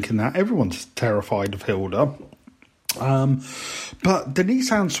everyone was thinking that. Everyone's terrified of Hilda. But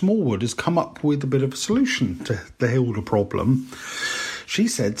Denise Ann Smallwood has come up with a bit of a solution to the Hilda problem. She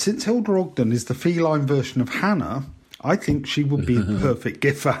said, since Hilda Ogden is the feline version of Hannah, I think she would be the perfect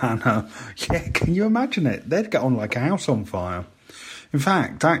gift for Hannah. Yeah, can you imagine it? They'd get on like a house on fire. In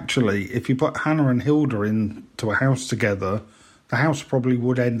fact, actually, if you put Hannah and Hilda into a house together, the house probably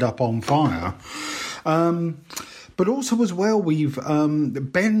would end up on fire. But also as well, we've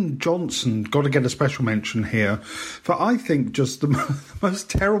Ben Johnson, got to get a special mention here, for I think just the most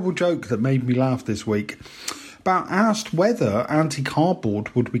terrible joke that made me laugh this week. About asked whether Auntie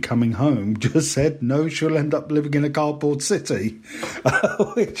Cardboard would be coming home, just said no, she'll end up living in a cardboard city,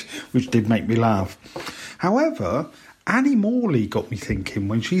 which did make me laugh. However, Annie Morley got me thinking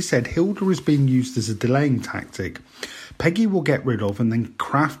when she said Hilda is being used as a delaying tactic. Peggy will get rid of, and then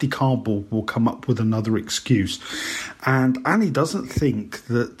Crafty Cardboard will come up with another excuse. And Annie doesn't think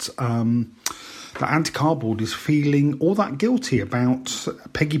that that Auntie Cardboard is feeling all that guilty about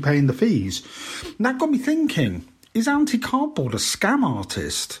Peggy paying the fees. And that got me thinking, is Auntie Cardboard a scam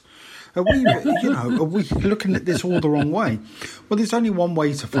artist? Are we, are we looking at this all the wrong way? Well, there's only one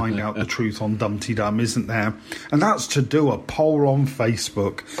way to find out the truth on Dumpty Dum, isn't there? And that's to do a poll on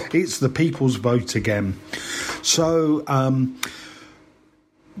Facebook. It's the people's vote again. So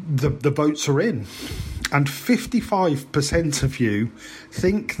the votes are in. And 55% of you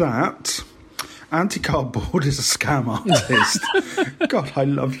think that Auntie Cardboard is a scam artist. God, I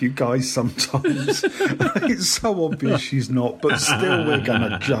love you guys sometimes. It's so obvious she's not, but still we're going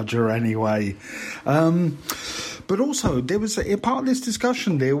to judge her anyway. But also, there was a part of this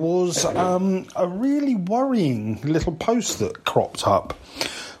discussion, there was a really worrying little post that cropped up,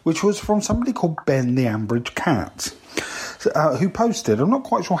 which was from somebody called Ben the Ambridge Cat, who posted, I'm not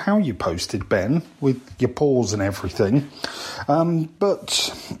quite sure how you posted, Ben, with your paws and everything,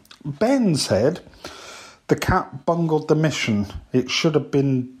 but Ben said, the cat bungled the mission. It should have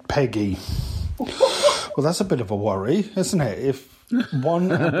been Peggy. Well, that's a bit of a worry, isn't it? If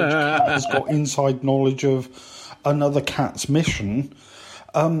one average cat has got inside knowledge of another cat's mission,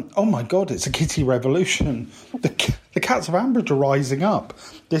 oh my God, it's a kitty revolution. The cats of Ambridge are rising up.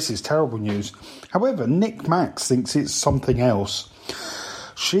 This is terrible news. However, Nick Max thinks it's something else.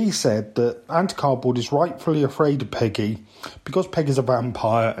 She said that Auntie Cardboard is rightfully afraid of Peggy because Peggy's a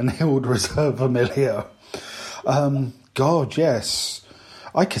vampire and Hilda is her familiar. God, yes.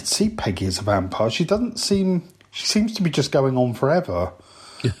 I could see Peggy as a vampire. She seems to be just going on forever.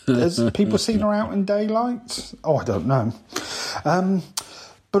 Has people seen her out in daylight? Oh, I don't know.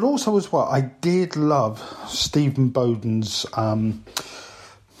 But also as well, I did love Stephen Bowden's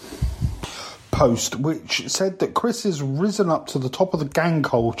post, which said that Chris has risen up to the top of the gang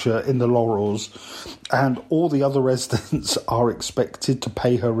culture in the Laurels and all the other residents are expected to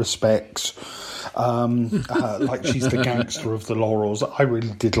pay her respects, like she's the gangster of the Laurels. I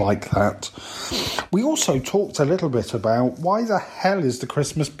really did like that. We also talked a little bit about why the hell is the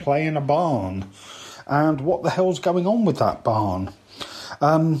Christmas play in a barn and what the hell's going on with that barn.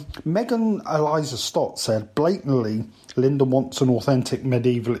 Megan Eliza Stott said, blatantly, Linda wants an authentic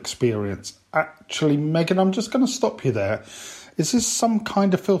medieval experience. Actually, Megan, I'm just going to stop you there. Is this some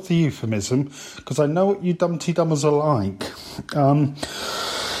kind of filthy euphemism? Because I know what you Dumpty Dummers are like.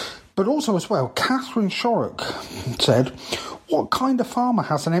 But also as well, Catherine Shorrock said, what kind of farmer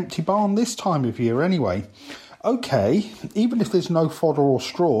has an empty barn this time of year anyway? Okay, even if there's no fodder or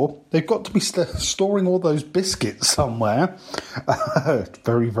straw, they've got to be storing all those biscuits somewhere.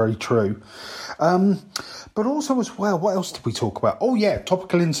 Very, very true. But also as well, what else did we talk about? Oh yeah,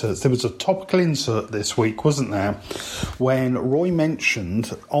 topical inserts. There was a topical insert this week, wasn't there? When Roy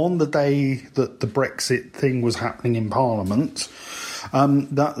mentioned on the day that the Brexit thing was happening in Parliament,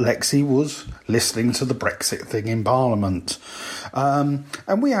 that Lexi was listening to the Brexit thing in Parliament. And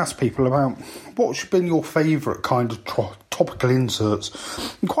we asked people about what's been your favourite kind of topical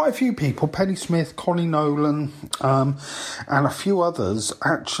inserts. And quite a few people, Penny Smith, Connie Nolan, and a few others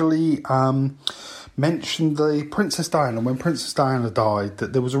actually mentioned the Princess Diana, when Princess Diana died,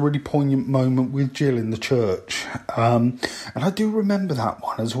 that there was a really poignant moment with Jill in the church. And I do remember that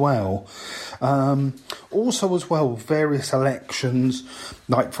one as well. Also as well, various elections,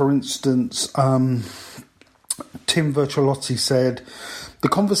 like for instance, Tim Virtualotti said, the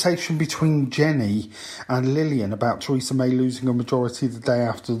conversation between Jenny and Lillian about Theresa May losing a majority the day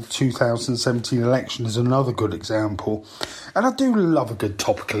after the 2017 election is another good example. And I do love a good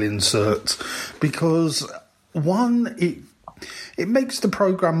topical insert because, one, it makes the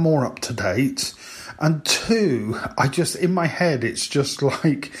programme more up to date, and two, in my head, it's just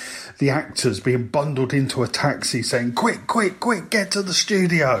like the actors being bundled into a taxi saying, quick, quick, quick, get to the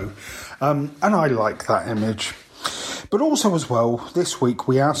studio. And I like that image. But also as well, this week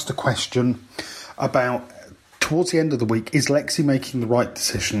we asked a question about, towards the end of the week, is Lexi making the right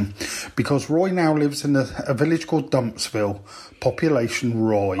decision? Because Roy now lives in a village called Dumpsville, population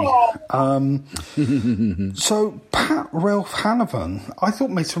Roy. So Pat Ralph Hanavan, I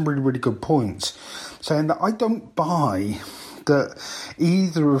thought, made some really, really good points, saying that I don't buy that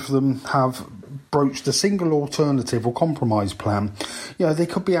either of them have broached a single alternative or compromise plan. You know, they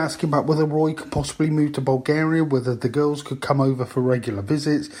could be asking about whether Roy could possibly move to Bulgaria, whether the girls could come over for regular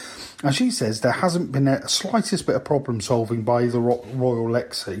visits. And she says there hasn't been a slightest bit of problem solving by either Roy or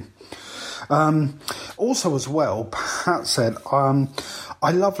Lexi. Also as well, Pat said,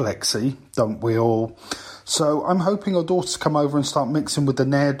 I love Lexi, don't we all? So I'm hoping her daughters come over and start mixing with the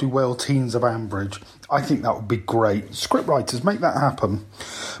ne'er-do-well teens of Ambridge. I think that would be great. Scriptwriters, make that happen.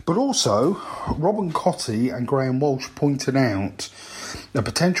 But also, Robin Cotty and Graham Walsh pointed out a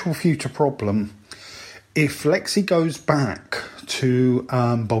potential future problem. If Lexi goes back to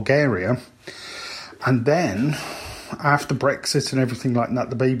Bulgaria, and then after Brexit and everything like that,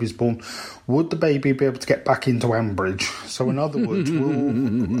 the baby's born, would the baby be able to get back into Ambridge? So in other words,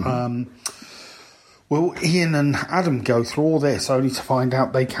 will Ian and Adam go through all this only to find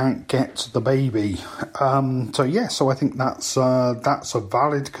out they can't get the baby? So I think that's a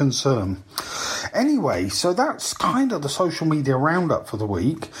valid concern. Anyway, so that's kind of the social media roundup for the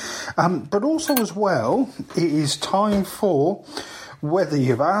week. But also as well, it is time for, whether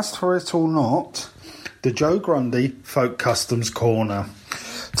you've asked for it or not, the Joe Grundy Folk Customs Corner.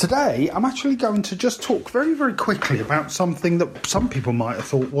 Today, I'm actually going to just talk very, very quickly about something that some people might have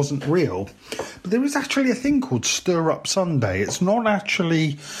thought wasn't real. But there is actually a thing called Stir Up Sunday. It's not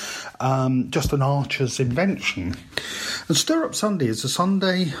actually just an Archer's invention. And Stir Up Sunday is a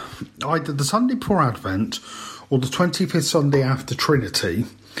Sunday, either the Sunday before Advent or the 25th Sunday after Trinity,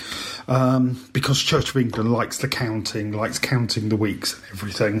 because Church of England likes counting the weeks and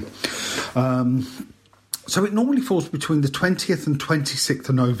everything. So it normally falls between the 20th and 26th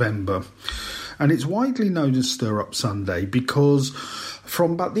of November. And it's widely known as Stir Up Sunday because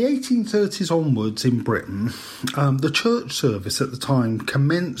from about the 1830s onwards in Britain, the church service at the time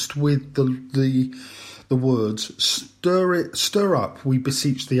commenced with the words, stir up, we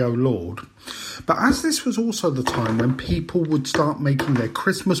beseech thee, O Lord. But as this was also the time when people would start making their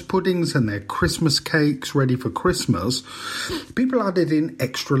Christmas puddings and their Christmas cakes ready for Christmas, people added in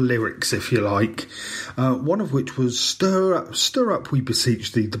extra lyrics, if you like, one of which was, stir up, we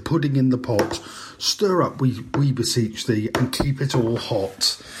beseech thee, the pudding in the pot, stir up, we beseech thee, and keep it all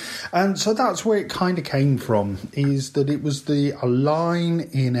hot. And so that's where it kind of came from, is that it was a line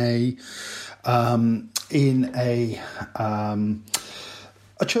in a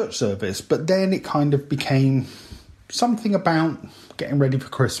church service, but then it kind of became something about getting ready for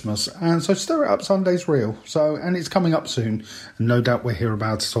Christmas. And so Stir It Up Sunday's real. So, and it's coming up soon, and no doubt we'll hear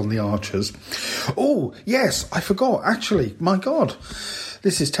about it on the Archers. Oh, yes, I forgot, actually, my God,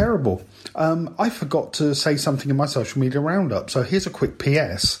 this is terrible. I forgot to say something in my social media roundup. So here's a quick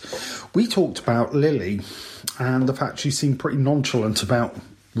PS. We talked about Lily and the fact she seemed pretty nonchalant about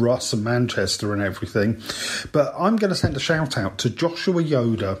Russ and Manchester and everything, but I'm going to send a shout out to Joshua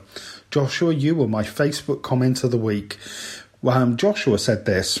Yoda. Joshua, you were my Facebook comment of the week. Joshua said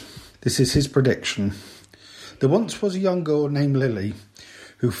this is his prediction. There once was a young girl named Lily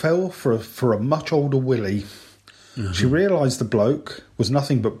who fell for a much older Willie. Mm-hmm. She realised the bloke was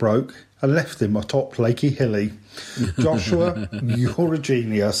nothing but broke and left him atop Lakey Hilly. Joshua, you're a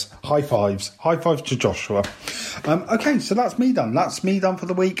genius. High fives. High fives to Joshua. Okay, so that's me done. That's me done for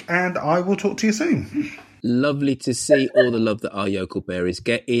the week, and I will talk to you soon. Lovely to see all the love that our yokel bear is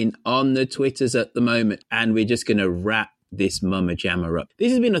getting on the Twitters at the moment, and we're just going to wrap this Mama Jammer up.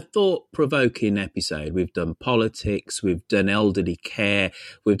 This has been a thought-provoking episode. We've done politics, we've done elderly care,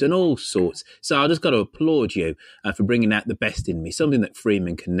 we've done all sorts. So I just got to applaud you for bringing out the best in me, something that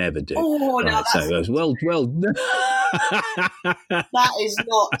Freeman can never do. Oh, no, right, so well. That is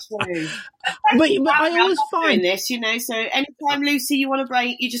not true. But I always find this, so anytime, Lucy, you want a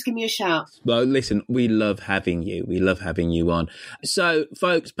break, you just give me a shout. Well, listen, we love having you. We love having you on. So,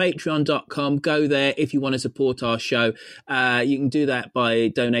 folks, patreon.com, go there if you want to support our show. You can do that by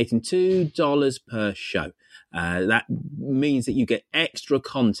donating $2 per show. That means that you get extra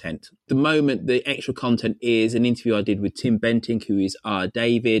content. The moment the extra content is an interview I did with Tim Benting, who is our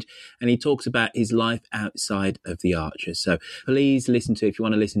David, and he talks about his life outside of the Archers. So please listen to it if you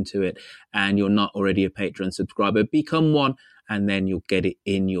want to listen to it and you're not already a Patreon subscriber. Become one, and then you'll get it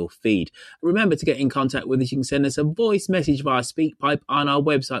in your feed. Remember to get in contact with us. You can send us a voice message via SpeakPipe on our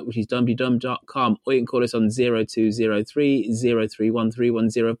website, which is dumdydum.com, or you can call us on 0203 031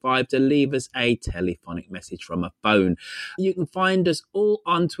 3105 to leave us a telephonic message from a phone. You can find us all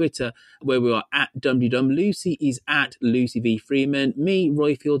on Twitter, where we are at dumdydum. Lucy is at Lucy V. Freeman. Me,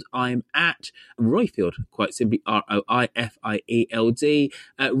 Roifield, I'm at Roifield, quite simply Roifield.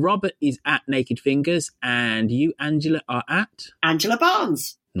 Robert is at Naked Fingers, and you, Angela, are at Angela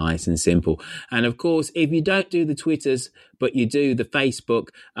Barnes. Nice and simple. And of course, if you don't do the Twitters, but you do the Facebook,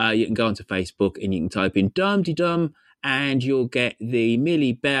 you can go onto Facebook and you can type in Dumdydum, and you'll get the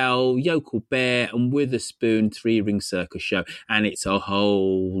Millie Bell, Yokel Bear and Witherspoon 3-Ring Circus show. And it's a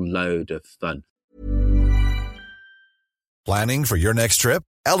whole load of fun. Planning for your next trip?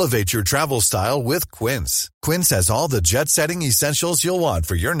 Elevate your travel style with Quince. Quince has all the jet-setting essentials you'll want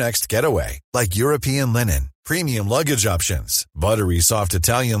for your next getaway, like European linen, premium luggage options, buttery soft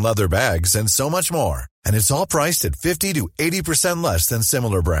Italian leather bags, and so much more. And it's all priced at 50 to 80% less than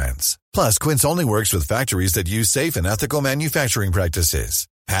similar brands. Plus, Quince only works with factories that use safe and ethical manufacturing practices.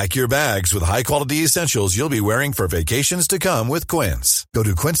 Pack your bags with high-quality essentials you'll be wearing for vacations to come with Quince. Go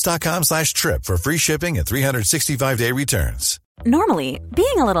to quince.com/trip for free shipping and 365-day returns. Normally,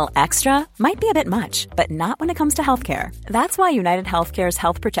 being a little extra might be a bit much, but not when it comes to healthcare. That's why United Healthcare's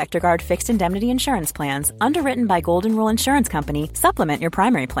Health Protector Guard fixed indemnity insurance plans, underwritten by Golden Rule Insurance Company, supplement your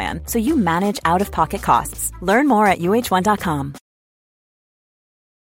primary plan so you manage out-of-pocket costs. Learn more at UH1.com.